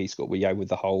 that goal he scored with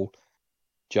the whole.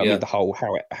 Do you know what I mean? The whole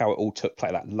how it all took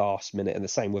place that last minute, and the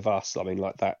same with us. I mean,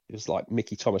 like that it was like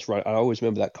Mickey Thomas running. I always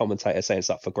remember that commentator saying it's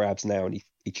up for grabs now, and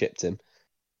he chipped him.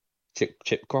 Chip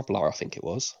Grobler, I think it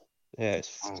was. Yeah, it's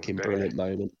a fucking brilliant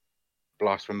moment.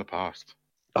 Blast from the past.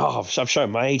 Oh, I've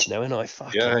shown my age now, ain't I?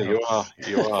 You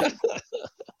are.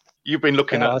 You've been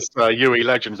looking at UE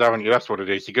Legends, haven't you? That's what it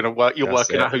is. You're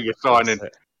working out who you're signing.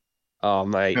 Oh,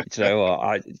 mate, do you know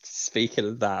what? Speaking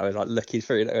of that, I was like looking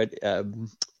through it.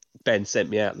 Ben sent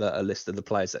me out a list of the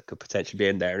players that could potentially be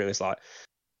in there, and it was like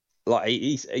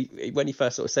he when he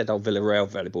first sort of said, Villarreal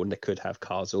available and they could have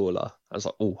Cazorla, I was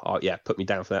like, oh yeah, put me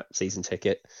down for that season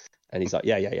ticket. And he's like,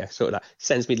 yeah, sort of that.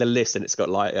 Sends me the list, and it's got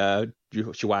like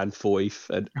Joan Foyth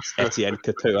and Etienne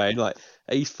Capoue. And like,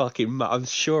 I'm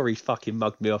sure he fucking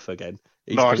mugged me off again.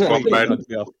 Nice one, Ben.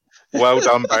 Well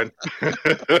done, Ben.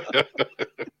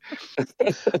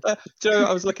 Do you know,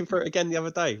 I was looking for it again the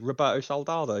other day. Roberto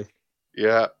Soldado.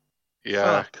 Yeah.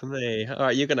 Fuck me. All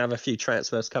right, you're gonna have a few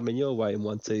transfers coming your way in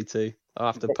 1-2-2. I'll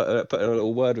have to put a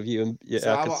little word with you, and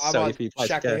I want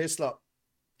Shaka Hislop.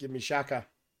 Give me Shaka.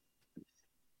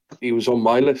 He was on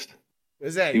my list.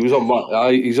 Is he? He was on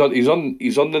my. He's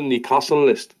on the Newcastle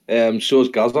list. So is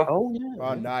Gaza. Oh yeah.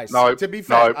 Oh nice. No, to be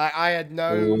fair, I had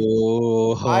no.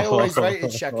 Oh. I always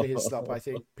rated Shaka Hislop. I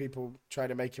think people try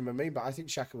to make him a meme, but I think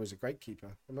Shaka was a great keeper.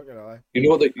 I'm not gonna lie. You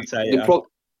know what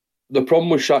the problem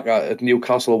with Shaka at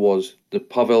Newcastle was that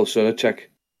Pavel Srnicek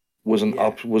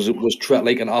was treated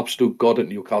like an absolute god at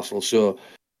Newcastle. So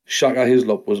Shaka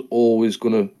Hislop was always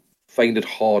going to find it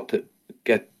hard to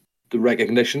get the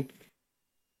recognition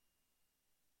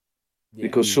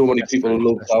because so many people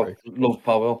love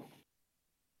Pavel.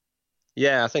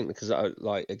 Yeah, I think because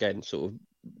again, sort of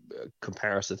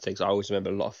comparison things. I always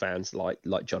remember a lot of fans like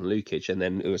John Lukic, and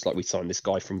then it was like we signed this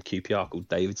guy from QPR called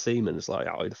David Seaman. It's like,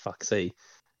 oh, the fuck's he?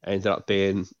 Ended up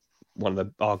being one of the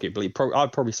arguably,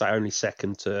 I'd probably say only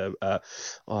second to, I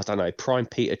don't know, prime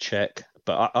Peter Cech.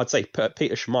 But I'd say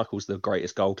Peter Schmeichel's the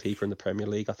greatest goalkeeper in the Premier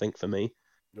League, I think, for me,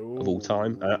 of all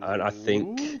time. And I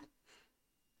think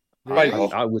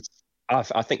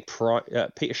I think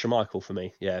Peter Schmeichel for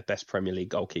me, best Premier League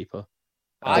goalkeeper.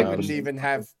 I wouldn't even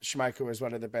have Schmeichel as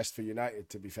one of the best for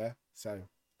United, to be fair. So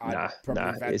I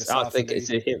think it's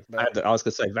him. I was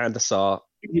going to say Van der Sar,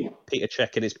 Peter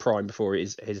Cech in his prime before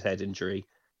his head injury,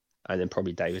 and then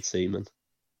probably David Seaman.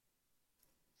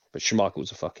 But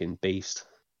Schmeichel's a fucking beast.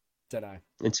 Don't know.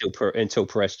 Until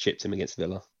Perez chipped him against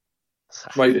Villa.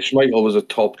 Schmeichel was a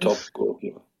top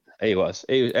goalkeeper. He was,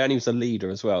 and he was a leader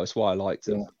as well. That's why I liked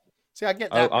him. See, I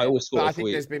get that. I always thought, but I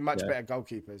think there's been much better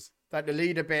goalkeepers, like the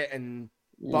leader bit and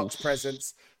box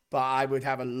presence. But I would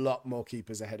have a lot more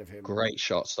keepers ahead of him. Great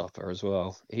shot stopper as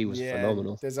well. He was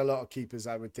phenomenal. There's a lot of keepers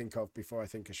I would think of before I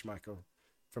think of Schmeichel.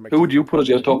 Who would you put as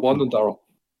your top one then, Daryl?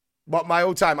 What, my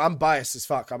all-time? I'm biased as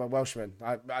fuck. I'm a Welshman.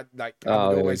 I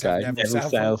would always have Neville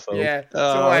Southall. Yeah, it's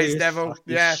always Neville.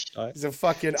 Yeah, he's a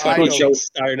fucking idol.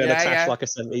 Stone and attack like a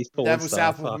 70s porn Neville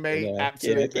Southall for me,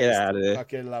 absolutely. Get out of it.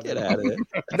 Fucking love it. Get out of it.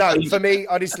 No, for me,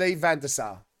 honestly, Van der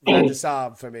Sar. Van der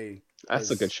Sar for me.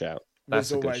 That's a good shout.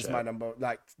 That's always my number.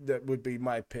 Like that would be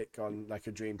my pick on like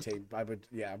a dream team. I would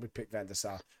pick Van der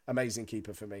Sar. Amazing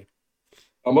keeper for me.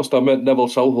 I must admit, Neville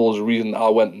Southall is the reason I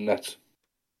went in net.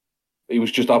 He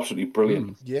was just absolutely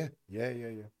brilliant. Yeah.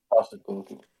 Fantastic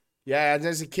goalkeeper. Yeah, and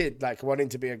as a kid, like wanting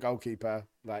to be a goalkeeper,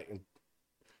 like and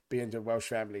being a Welsh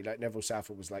family, like Neville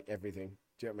Southall was like everything.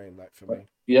 Do you know what I mean? Like for me.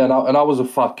 Yeah, and I was a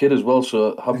fat kid as well,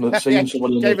 so having seen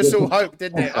someone gave us all hope,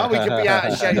 didn't it? Oh, we could be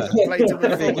out of shape and play to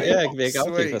win. Yeah, it could be a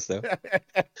goalkeeper still.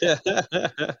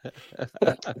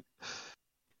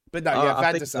 But no, yeah,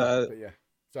 Van der Sar. But yeah,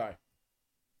 sorry.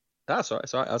 That's right.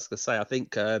 I was going to say, I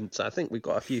think I think we've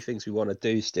got a few things we want to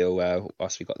do still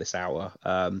whilst we've got this hour.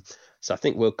 So I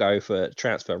think we'll go for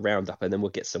transfer roundup, and then we'll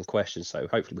get some questions. So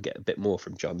hopefully we'll get a bit more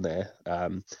from John there.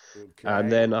 And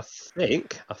then I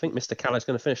think Mr. Callow's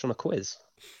going to finish on a quiz.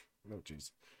 Oh,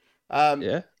 jeez.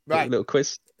 Yeah. Right. A little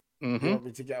quiz. Mm-hmm. You want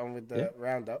me to get on with the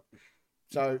roundup?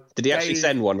 So did he actually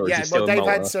send one, or is he still Dave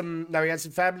had some. No, he had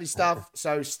some family stuff.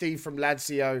 So Steve from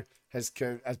Lazio has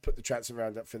put the transfer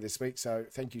roundup for this week. So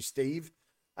thank you, Steve.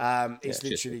 It's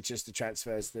literally just the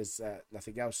transfers. There's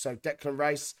nothing else. So Declan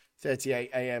Rice, 38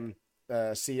 AM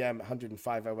CM,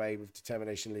 105 OA with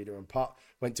determination, leader and pot.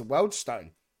 Went to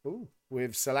Wealdstone.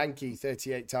 With Solanke,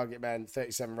 38 target man,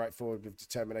 37 right forward with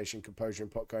determination, composure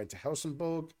and pot, going to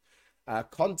Helsingborg.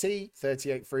 Conti,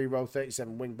 38 free roll,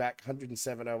 37 wing back,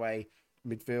 107 OA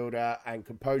midfielder and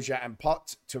composure and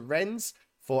pot to Rennes.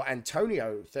 For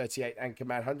Antonio, 38 anchor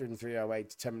man, 103 OA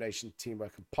determination,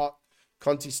 teamwork and pot.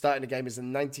 Conti starting the game as a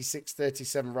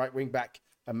 96-37 right wing back.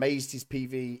 Amazed his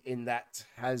PV in that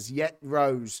has yet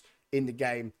rose in the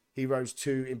game. He rose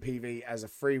 2 in PV as a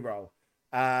free roll.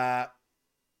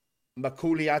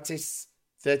 Makuliatis,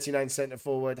 39 centre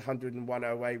forward, 101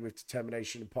 OA with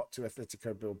determination and pot to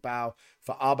Atletico Bilbao.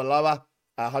 For Arbeloa,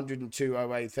 102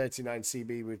 OA, 39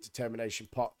 CB with determination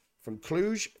pot from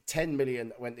Cluj. 10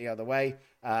 million went the other way.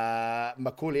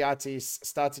 Makuliatis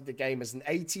started the game as an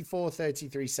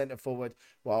 84-33 centre forward,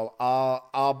 while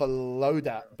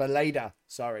Baleda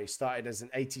started as an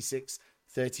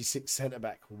 86-36 centre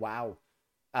back. Wow.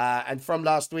 And from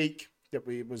last week that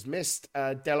was missed,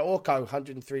 Del Orco,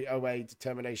 103 OA,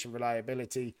 determination,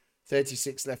 reliability,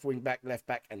 36 left wing back, left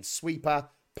back and sweeper,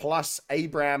 plus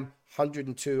Abraham,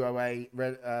 102 OA,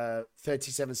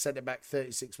 37 centre back,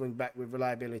 36 wing back with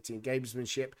reliability and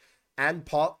gamesmanship, and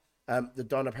pot. The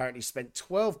Don apparently spent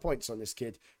 12 points on this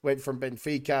kid. Went from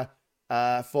Benfica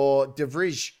for De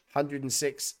Vrij,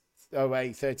 106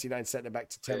 OA, 39 centre back,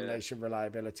 determination,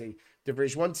 reliability. De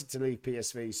Vrij wanted to leave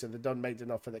PSV, so the Don made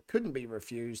an offer that couldn't be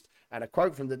refused. And a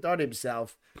quote from the Don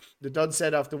himself: the Don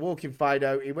said after walking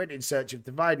Fido, he went in search of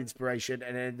divine inspiration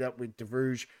and ended up with De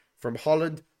Vrij from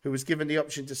Holland, who was given the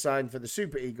option to sign for the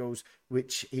Super Eagles,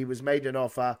 which he was made an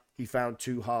offer he found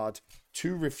too hard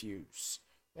to refuse.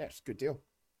 Yeah, it's a good deal.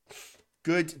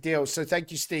 Good deal. So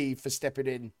thank you, Steve, for stepping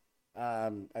in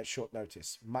at short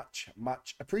notice. Much,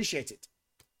 much appreciated.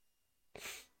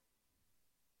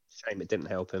 Shame it didn't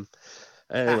help him.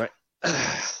 Anyway.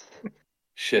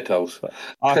 Shithouse.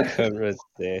 I couldn't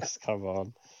resist. Come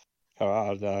on.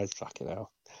 No, fucking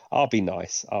hell. I'll be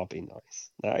nice.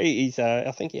 No, he's.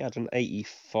 I think he had an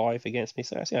 85 against me,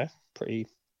 so that's pretty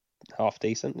half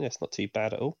decent. Yeah, it's not too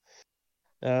bad at all.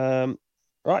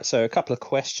 Right, so a couple of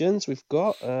questions we've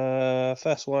got.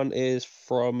 First one is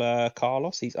from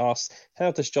Carlos. He's asked,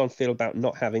 how does John feel about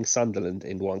not having Sunderland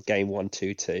in game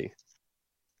 1-2-2?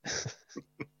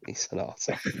 He's an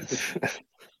arsehole.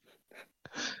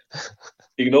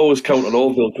 You can always count on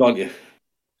Orville, can't you?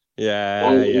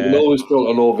 Yeah. You can always count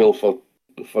on Orville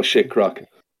for shit crack.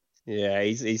 Yeah,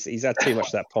 he's had too much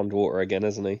of that pond water again,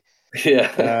 hasn't he?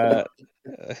 Yeah.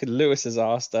 Lewis has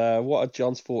asked, what are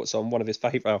John's thoughts on one of his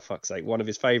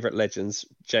favourite legends,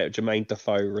 Jermaine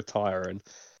Defoe, retiring?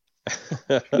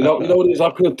 You know what it is?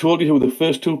 I could have told you who the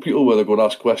first 2 people were that going to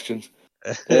ask questions.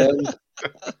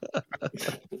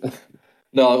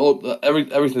 No,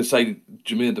 everything aside,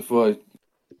 Jermaine Defoe,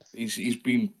 he's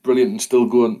been brilliant and still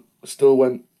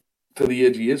went to the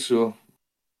age he is. So,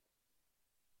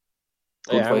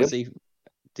 yeah,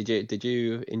 did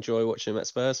you enjoy watching him at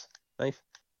Spurs, Dave?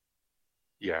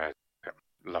 Yeah,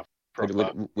 love.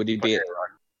 Would he be?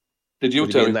 Did you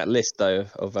be in that list though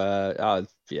of?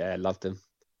 Loved him.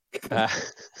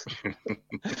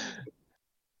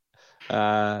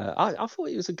 I thought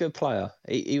he was a good player.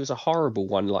 He was a horrible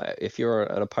one, like if you're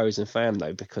an opposing fan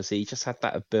though, because he just had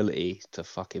that ability to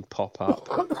fucking pop up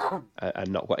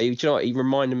and not. You know what? He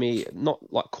reminded me, not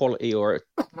like quality or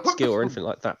skill or anything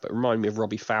like that, but reminded me of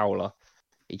Robbie Fowler.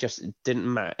 He just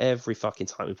didn't matter. Every fucking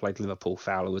time we played Liverpool,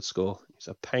 Fowler would score. He's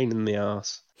a pain in the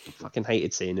ass. I fucking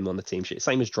hated seeing him on the team sheet.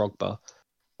 Same as Drogba.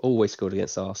 Always scored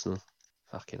against Arsenal.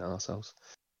 Fucking arseholes.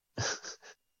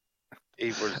 He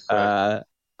was... sorry.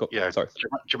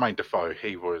 Jermaine Defoe,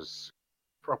 he was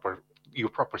proper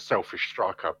selfish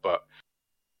striker, but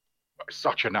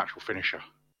such a natural finisher.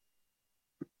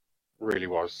 Really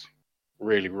was.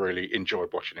 Really, really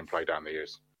enjoyed watching him play down the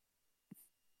years.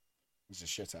 He's a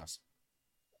shithouse.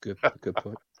 Good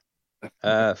point.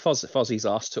 Fozzie's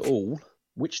asked to all,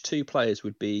 which 2 players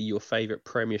would be your favourite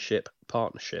Premiership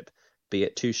partnership, be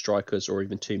it 2 strikers or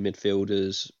even 2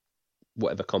 midfielders,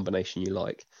 whatever combination you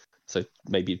like. So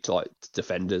maybe like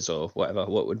defenders or whatever.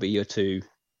 What would be your two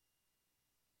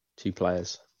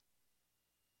players?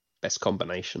 Best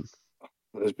combination.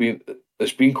 There's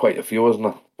been quite a few,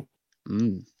 hasn't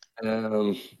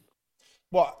there?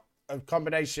 What, a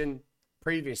combination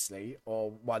previously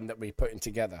or one that we're putting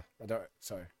together?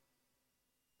 Sorry.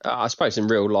 I suppose in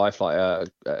real life, like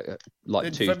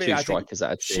two strikers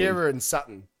at a team. Shearer and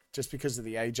Sutton, just because of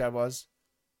the age I was,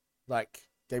 like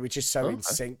they were just so in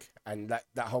sync, and that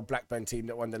whole Blackburn team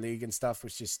that won the league and stuff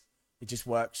was just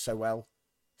worked so well.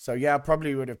 So yeah, I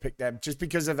probably would have picked them just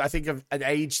because of, I think, of an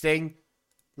age thing.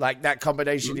 Like that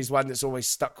combination is one that's always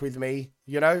stuck with me,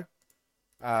 you know.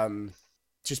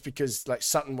 Just because like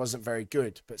Sutton wasn't very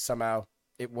good, but somehow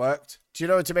it worked. Do you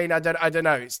know what I mean? I don't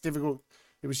know. It's difficult.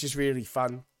 It was just really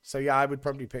fun. So yeah, I would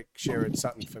probably pick Shearer and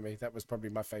Sutton for me. That was probably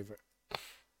my favourite.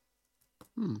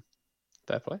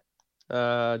 Fair play.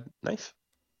 Nath?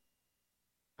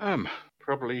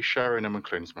 Probably Sheringham and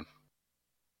Klinsmann.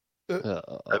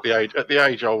 At the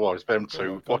age I was, them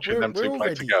two, watching them two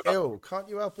play together. Ill. Can't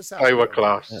you help us out? They were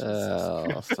class.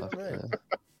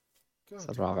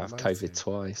 I'd rather have COVID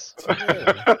twice.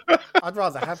 I'd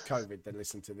rather have COVID than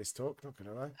listen to this talk. Not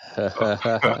gonna lie.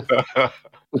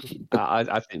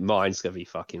 I think mine's gonna be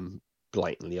fucking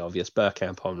blatantly obvious.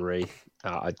 Bergkamp, Henry.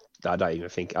 I don't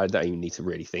even need to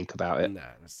really think about it. No,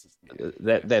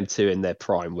 them two in their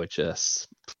prime were just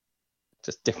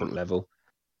different level,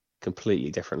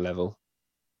 completely different level.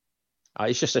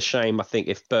 It's just a shame. I think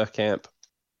if Bergkamp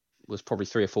was probably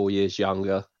 3 or 4 years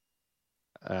younger,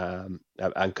 and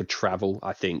could travel,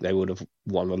 I think they would have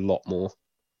won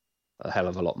a hell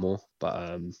of a lot more. But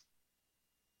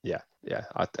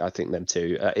I think them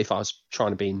too. If I was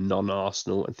trying to be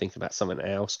non-Arsenal and think about something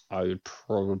else, I would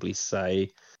probably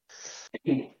say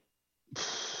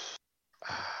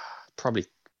probably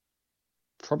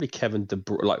Kevin De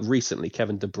Bruyne, like recently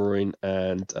Kevin De Bruyne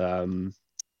and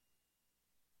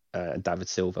David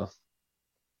Silva.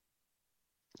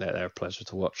 They're a pleasure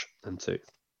to watch, them too.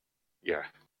 Yeah.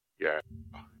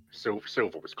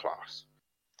 Silva was class.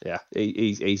 Yeah,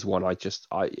 he's one I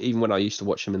even when I used to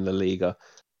watch him in the Liga,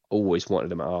 always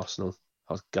wanted him at Arsenal.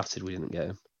 I was gutted we didn't get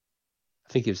him.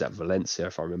 I think he was at Valencia,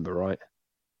 if I remember right.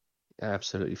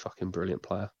 Absolutely fucking brilliant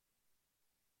player.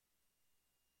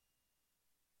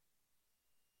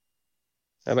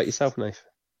 How about yourself, Nath?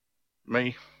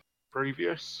 Me?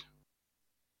 Previous?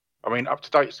 I mean, up to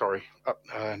date, sorry.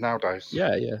 Nowadays.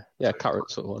 Yeah,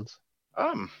 current sort of ones.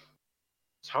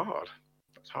 It's hard.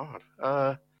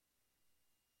 Don't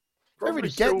really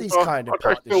get these kind of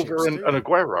partnerships. Silva and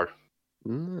Aguero.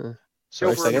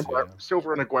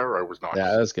 Silva and Aguero was nice.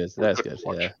 Yeah, that's good.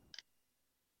 Yeah.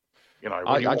 You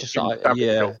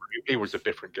know, he was a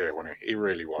different gear, wasn't he? He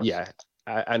really was. Yeah,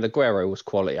 and Aguero was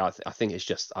quality. I think it's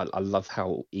just I love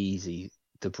how easy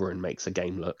De Bruyne makes a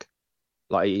game look.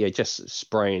 Like just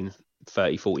spraying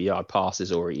 30, 40 yard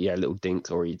passes, or little dinks,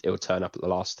 or he'll turn up at the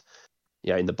last,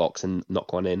 in the box and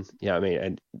knock one in. You know what I mean?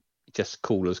 And just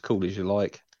cool as you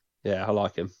like. Yeah, I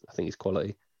like him. I think he's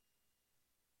quality.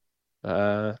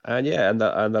 And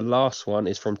the last one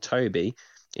is from Toby.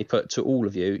 He put, to all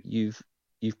of you, you've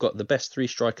got the best 3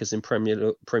 strikers in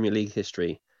Premier League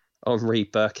history: Henry,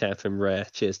 Bergkamp, and Rare.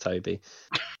 Cheers, Toby.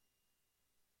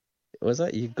 What was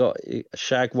that? You got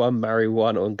shag one, marry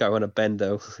one, and go on a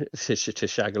bender to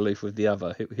shag aloof with the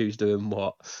other. Who's doing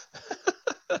what?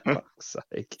 Fuck's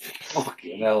sake!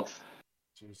 Fucking hell!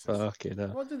 Jesus. Fucking hell!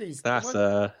 What do these? That's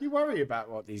you worry about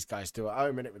what these guys do at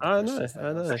home, innit? I know.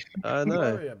 You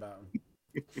worry about them.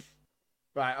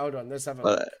 Right, hold on. Let's have a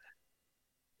look.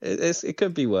 It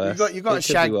could be worse. You got to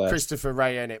shag Christopher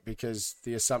Ray in it, because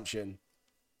the assumption.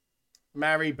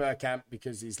 Marry Bergkamp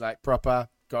because he's like proper.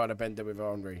 Go on a bender with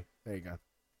Henry. There you go.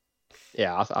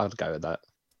 Yeah, I'd go with that.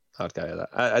 I do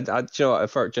you know what,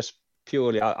 for just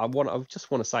purely, I just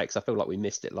want to say, because I feel like we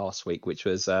missed it last week, which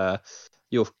was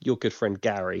your good friend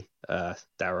Gary,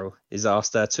 Daryl, is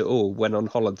asked to all, when on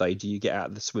holiday do you get out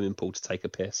of the swimming pool to take a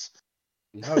piss?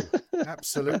 No,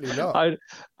 absolutely not.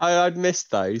 I'd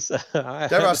missed those.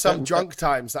 There are some drunk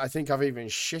times that I think I've even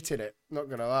shit in it. Not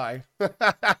gonna lie.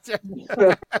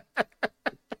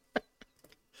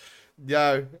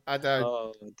 No, I don't.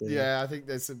 Oh, yeah, I think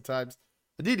there's some times.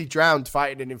 I nearly drowned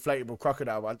fighting an inflatable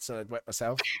crocodile once, and I'd wet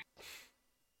myself.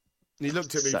 And he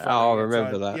looked at me. I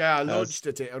remember that. Yeah, I launched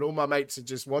at it, and all my mates are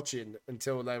just watching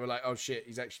until they were like, "Oh shit,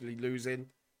 he's actually losing."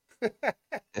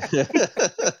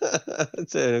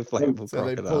 So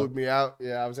they pulled me out.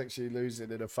 Yeah, I was actually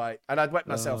losing in a fight, and I'd wet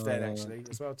myself then actually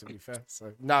as well. To be fair,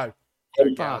 so no.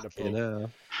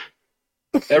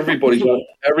 Everybody's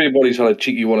had a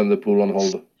cheeky one in the pool on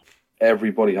holiday.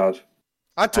 Everybody has.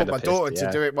 I taught my daughter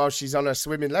to do it while she's on her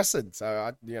swimming lesson. So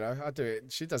I do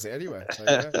it. She does it anyway. So,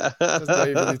 yeah. Doesn't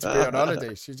even need to be on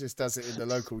holiday. She just does it in the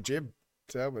local gym.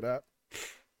 Tell me that.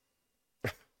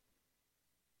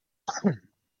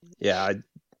 Yeah,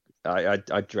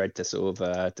 I dread to sort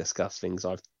of discuss things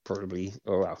I've probably,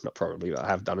 or well, not probably, but I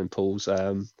have done in pools.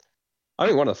 I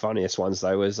think one of the funniest ones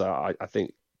though was I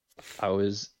think I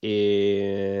was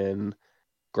in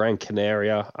Gran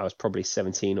Canaria. I was probably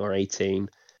 17 or 18,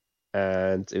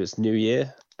 and it was New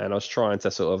Year, and I was trying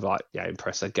to sort of like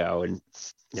impress a girl, and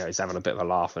he's having a bit of a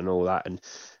laugh and all that, and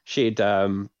she'd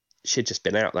just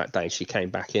been out that day. She came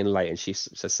back in late, and she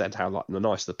said how like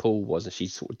nice the pool was, and she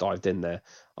sort of dived in there.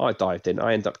 I dived in.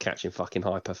 I ended up catching fucking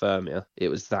hypothermia. It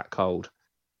was that cold.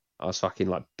 I was fucking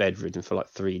like bedridden for like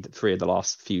three of the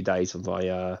last few days of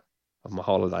my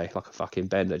holiday, like a fucking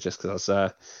bender, just because I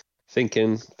was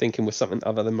thinking with something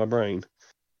other than my brain.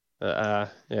 Yeah,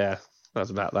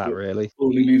 that's about that really.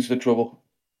 Only leads to trouble.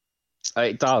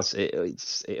 It does. It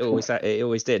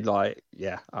always did. Like,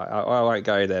 yeah, I won't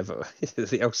go there, but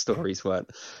the old stories weren't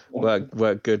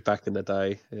good back in the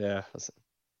day. Yeah.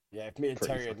 Yeah, if me and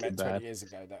Terry had met 20 years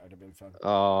ago, that would have been fun.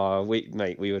 Oh, we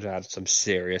would have had some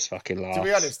serious fucking laughs. To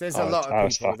be honest, there's a lot of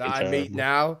people that I meet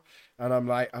now, and I'm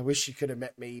like, I wish you could have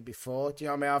met me before. Do you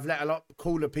know what I mean? I've met a lot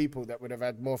cooler people that would have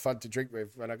had more fun to drink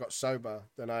with when I got sober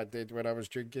than I did when I was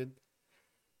drinking.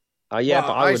 Yeah, well,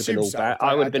 but I would have been all bad.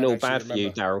 I would have been all bad for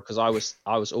you, Daryl, because I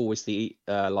was always the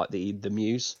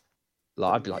muse.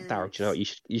 Like, I'd be like, Daryl, do you know what?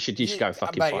 You should go and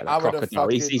fucking fight that crocodile.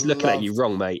 He's looking at you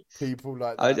wrong, mate. People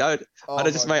like that. I'd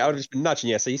have just been nudging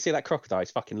you. So you see that crocodile? He's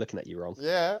fucking looking at you wrong.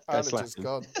 Yeah, I'd have just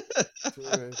gone.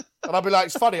 And I'd be like,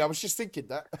 it's funny. I was just thinking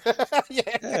that.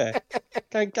 Yeah.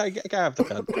 Go have the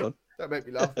gun. Go on. That made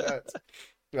me laugh.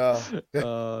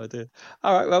 Oh dear.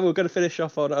 All right, well, we're going to finish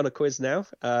off on a quiz now.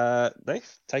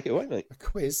 Nath, take it away, mate. A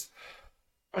quiz?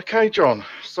 Okay, John.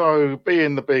 So,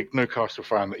 being the big Newcastle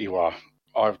fan that you are,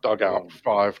 I've dug out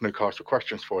 5 Newcastle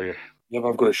questions for you. Yeah,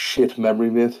 I've got a shit memory,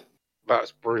 mate.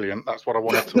 That's brilliant. That's what I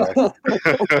wanted to know.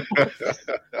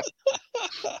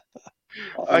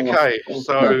 Okay,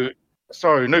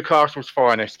 so Newcastle's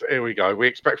finest. Here we go. We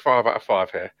expect 5 out of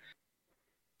 5 here.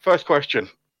 First question.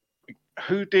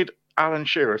 Who did Alan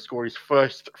Shearer score his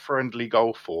first friendly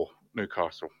goal for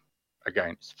Newcastle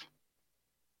against?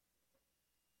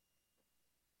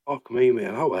 Fuck me,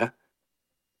 man. How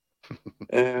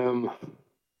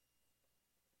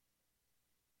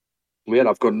Man,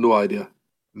 I've got no idea.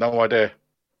 No idea.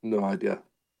 No idea.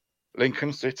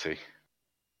 Lincoln City.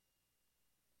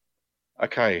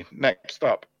 Okay, next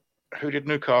up. Who did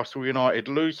Newcastle United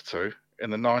lose to in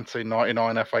the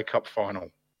 1999 FA Cup final?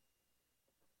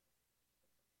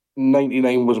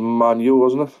 99 was Man U,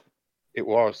 wasn't it? It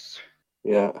was.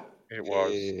 Yeah. It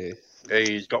was.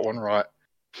 He's got one right.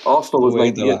 Arsenal was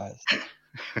 98.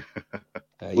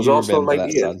 Was Arsenal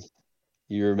 98?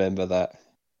 You remember that.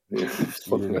 Yeah,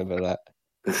 you remember that.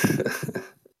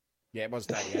 Yeah, it was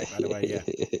 98, by the way,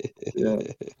 yeah.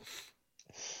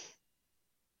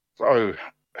 So,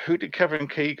 who did Kevin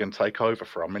Keegan take over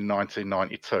from in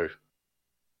 1992?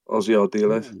 Ossie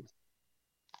Ardiles.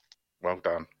 Well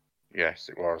done. Yes,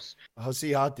 it was.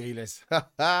 Ossie Ardiles.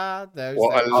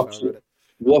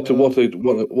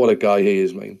 What a guy he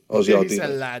is, man. Ossie Ardiles. He's a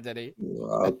lad, isn't he?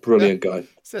 Brilliant guy.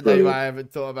 It's a name I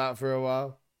haven't thought about for a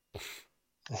while.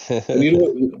 And you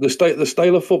know, the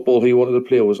style of football he wanted to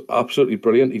play was absolutely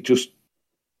brilliant. It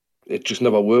just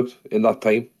never worked in that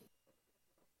time.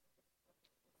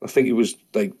 I think he was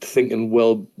like thinking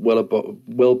well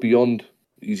beyond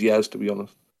his years, to be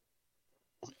honest.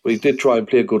 But he did try and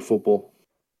play good football.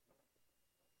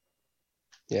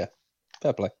 Yeah,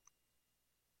 fair play.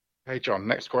 Hey, John,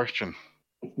 next question.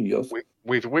 Yes.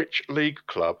 With which league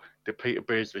club did Peter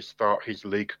Beardsley start his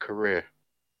league career?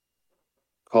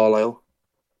 Carlisle.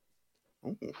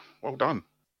 Ooh, well done.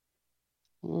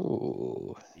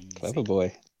 Ooh, clever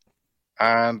boy.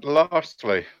 And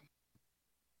lastly,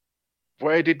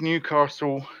 where did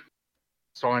Newcastle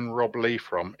sign Rob Lee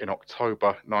from in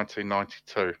October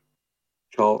 1992?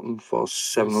 Charlton for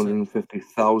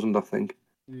 750,000, I think.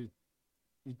 You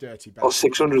dirty bastard. Or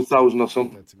 600,000 or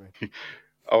something.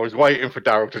 I was waiting for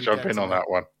Daryl to jump in on that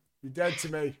one. You're dead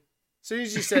to me. As soon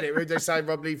as you said it, where they signed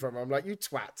Rob Lee from, I'm like, you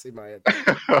twat in my head.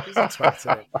 He's a twat,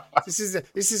 isn't it?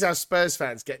 This is how Spurs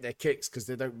fans get their kicks because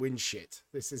they don't win shit.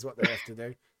 This is what they have to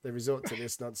do. They resort to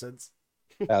this nonsense.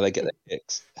 How they get their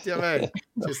kicks. Do you know what I mean?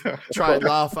 Just try and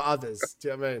laugh at others. Do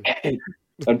you know what I mean?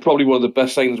 And probably one of the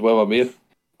best signings we've ever made.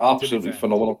 Absolutely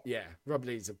phenomenal. Yeah, Rob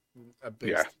Lee's a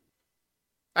beast. Yeah.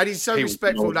 And he's so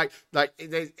respectful, like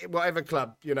whatever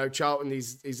club, you know, Charlton,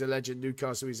 he's a legend,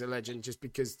 Newcastle, he's a legend, just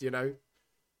because, you know,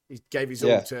 He gave his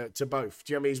all to both.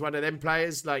 Do you know what I mean? He's one of them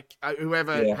players. Like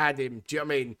whoever had him, do you know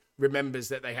what I mean? Remembers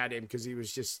that they had him because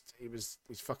he's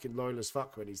fucking loyal as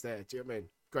fuck when he's there. Do you know what I mean?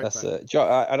 Great That's player. it.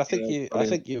 And I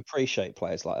think you appreciate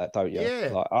players like that, don't you? Yeah.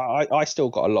 Like I still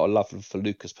got a lot of love for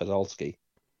Lucas Podolski.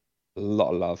 A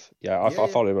lot of love. I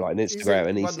follow him like on Instagram,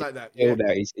 and he's like that. Still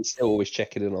there. He's still always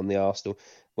checking in on the Arsenal.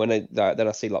 Then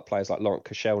I see like players like Laurent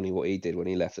Koscielny, what he did when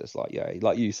he left. It's like,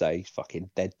 like you say, he's fucking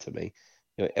dead to me.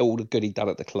 All the good he'd done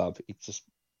at the club, he just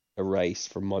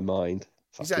erased from my mind.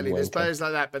 Exactly. There's players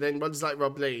like that, but then ones like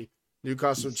Rob Lee,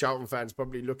 Newcastle and Charlton fans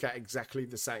probably look at exactly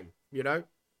the same.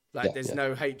 Like there's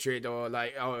no hatred or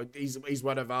like, oh, he's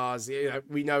one of ours.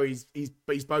 We know he's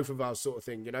both of ours sort of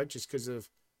thing. Just because of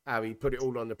how he put it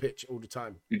all on the pitch all the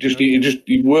time.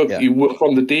 He worked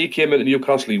from the day he came into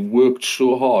Newcastle. He worked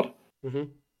so hard,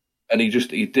 and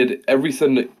he did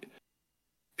everything that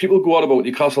people go on about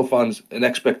Newcastle fans and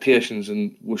expectations,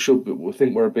 and we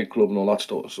think we're a big club and all that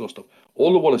sort of stuff.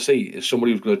 All I want to see is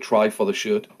somebody who's going to try for the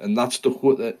shirt, and that's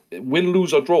the win,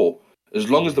 lose or draw.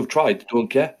 As long as they've tried, don't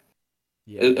care.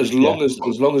 As long as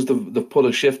they've put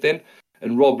a shift in,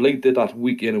 and Rob Lee did that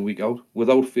week in and week out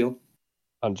without fail.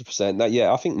 100%.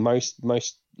 I think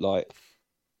most like,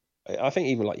 I think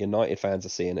even like United fans are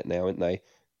seeing it now, aren't they?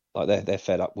 Like they're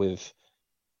fed up with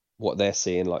what they're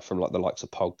seeing, like from like the likes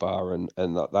of Pogba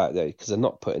and like that, because they're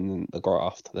not putting in the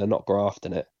graft, they're not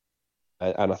grafting it,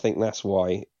 and I think that's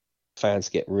why fans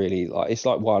get really like. It's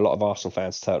like why a lot of Arsenal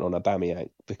fans turn on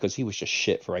Aubameyang, because he was just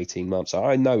shit for 18 months.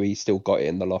 I know he's still got it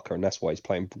in the locker, and that's why he's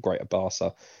playing great at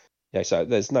Barca. So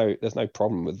there's no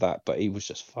problem with that, but he was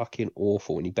just fucking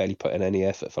awful, and he barely put in any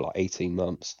effort for like 18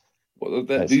 months. Well,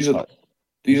 these are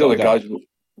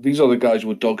the guys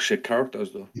with dog shit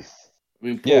characters, though. I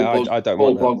mean, I don't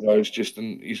Paul want Pogba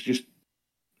is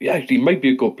he might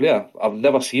be a good player. I've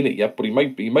never seen it yet, but he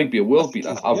might be a world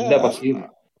beater. I've never seen it.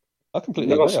 I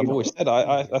completely agree. I've always said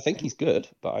I think he's good,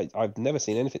 but I've never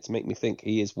seen anything to make me think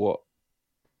he is what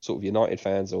sort of United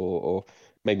fans or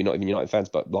maybe not even United fans,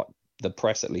 but like the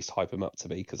press at least hype him up to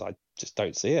be, because I just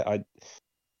don't see it.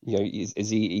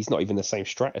 He's not even the same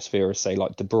stratosphere as say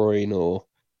like De Bruyne or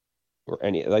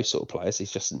any of those sort of players.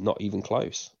 He's just not even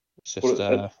close. It's just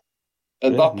at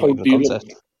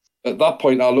that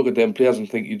point, I look at them players and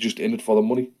think you're just in it for the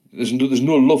money. There's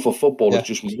no love for football. It's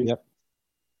just money. Yep.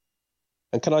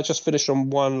 And can I just finish on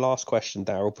one last question,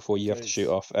 Daryl, before you have to shoot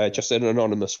off? Just an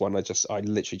anonymous one. I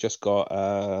literally just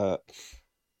got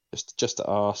just to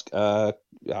ask. I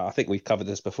think we've covered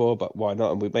this before, but why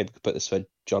not? And we maybe could put this for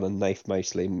John and Nath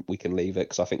mostly. And we can leave it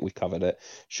because I think we've covered it.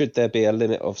 Should there be a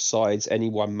limit of sides any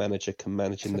one manager can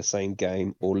manage in the same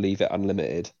game, or leave it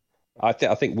unlimited? I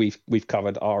think we've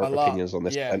covered our opinions on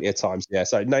this plenty of times.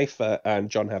 So Nath and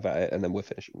John have at it, and then we'll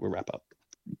wrap up.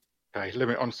 Okay,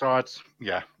 limit on sides.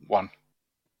 Yeah, one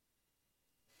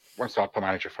side per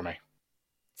manager for me.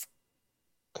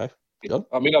 Okay. John?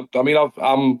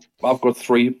 I've got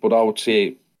three, but I would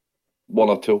say one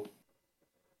or two.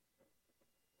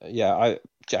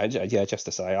 Just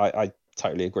to say, I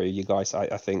totally agree with you guys.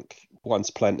 I think one's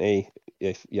plenty.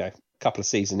 If a couple of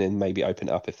seasons in, maybe open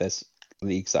it up if there's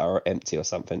leagues that are empty or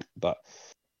something. But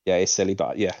it's silly.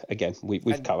 But again,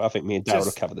 we've covered. I think me and Darryl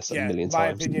have covered this a million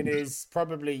times. My opinion is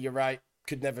probably you're right.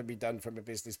 Could never be done from a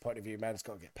business point of view. Man's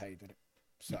got to get paid in it.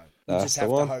 So you just have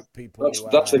to hope people.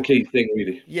 That's the key thing,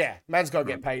 really. Yeah, man's got to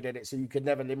get paid in it, so you could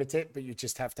never limit it, but you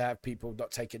just have to have people not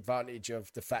take advantage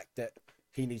of the fact that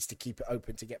he needs to keep it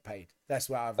open to get paid. That's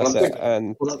what I've. That's it.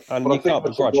 And you can't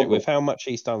begrudge it with how much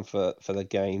he's done for the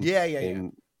game. Yeah.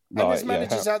 And there's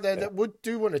managers out there that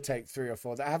do want to take 3 or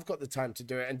 4 that have got the time to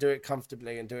do it and do it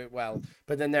comfortably and do it well.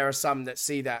 But then there are some that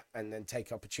see that and then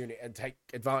take opportunity and take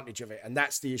advantage of it, and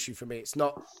that's the issue for me. It's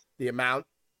not the amount.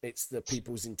 It's the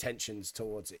people's intentions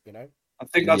towards it, I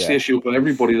think that's the issue for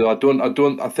everybody, though. I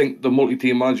think the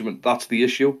multi-team management, that's the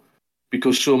issue,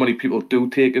 because so many people do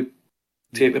take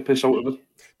the piss out of it.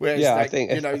 Whereas, I think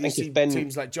you see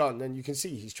teams like John, and you can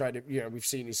see he's trying to, we've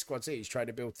seen his squads here. He's trying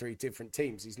to build 3 different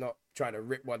teams. He's not trying to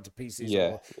rip one to pieces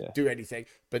or do anything.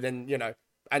 But then,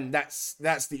 and that's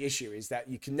the issue, is that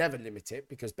you can never limit it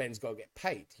because Ben's got to get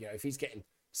paid. If he's getting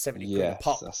 70 quid a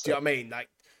pop, do you know what I mean? Like,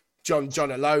 John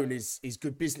alone is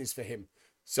good business for him.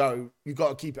 So you got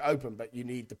to keep it open, but you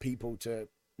need the people to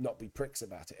not be pricks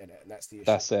about it, and that's the issue.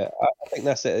 That's it. I think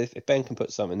that's it. If Ben can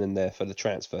put something in there for the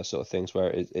transfer sort of things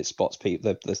where it spots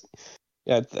people,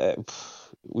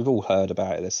 we've all heard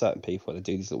about it. There's certain people that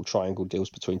do these little triangle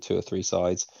deals between 2 or 3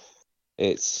 sides. Do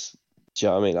you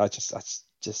know what I mean? I just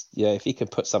if he could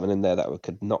put something in there that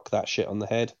could knock that shit on the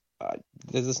head,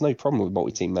 there's no problem with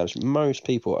multi-team management. Most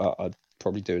people are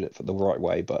probably doing it for the right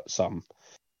way, but some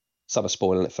some are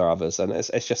spoiling it for others, and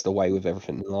it's just the way with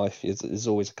everything in life. There's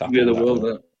always a couple the that world,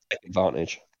 will take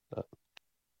advantage.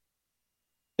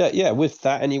 But yeah. With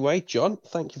that, anyway, John,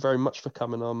 thank you very much for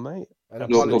coming on, mate. And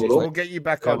apologies, we'll get you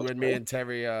back on when me and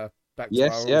Terry back to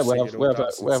yes, our yeah, we'll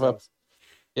have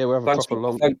a proper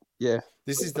long. Yeah.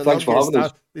 This is the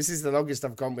longest. This is the longest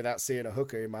I've gone without seeing a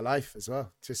hooker in my life as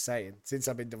well. Just saying, since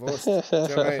I've been divorced. Do you know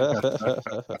what I mean?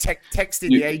 Texting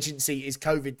the agency, is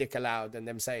COVID dick allowed, and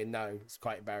them saying no. It's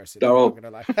quite embarrassing. Daryl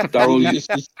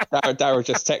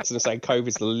just texted and saying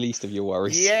COVID's the least of your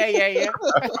worries. Yeah.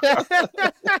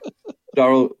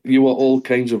 Daryl, you are all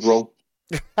kinds of wrong.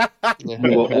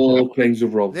 You are all kinds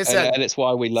of wrong. Listen, and it's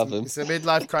why we love them. It's a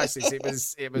midlife crisis.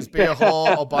 It was be a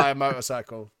whore or buy a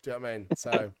motorcycle. Do you know what I mean?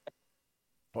 So,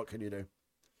 what can you do?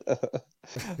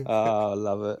 I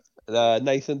love it.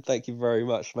 Nathan, thank you very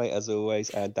much, mate, as always.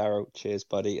 And Daryl, cheers,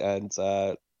 buddy. And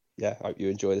hope you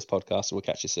enjoy this podcast, and we'll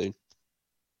catch you soon.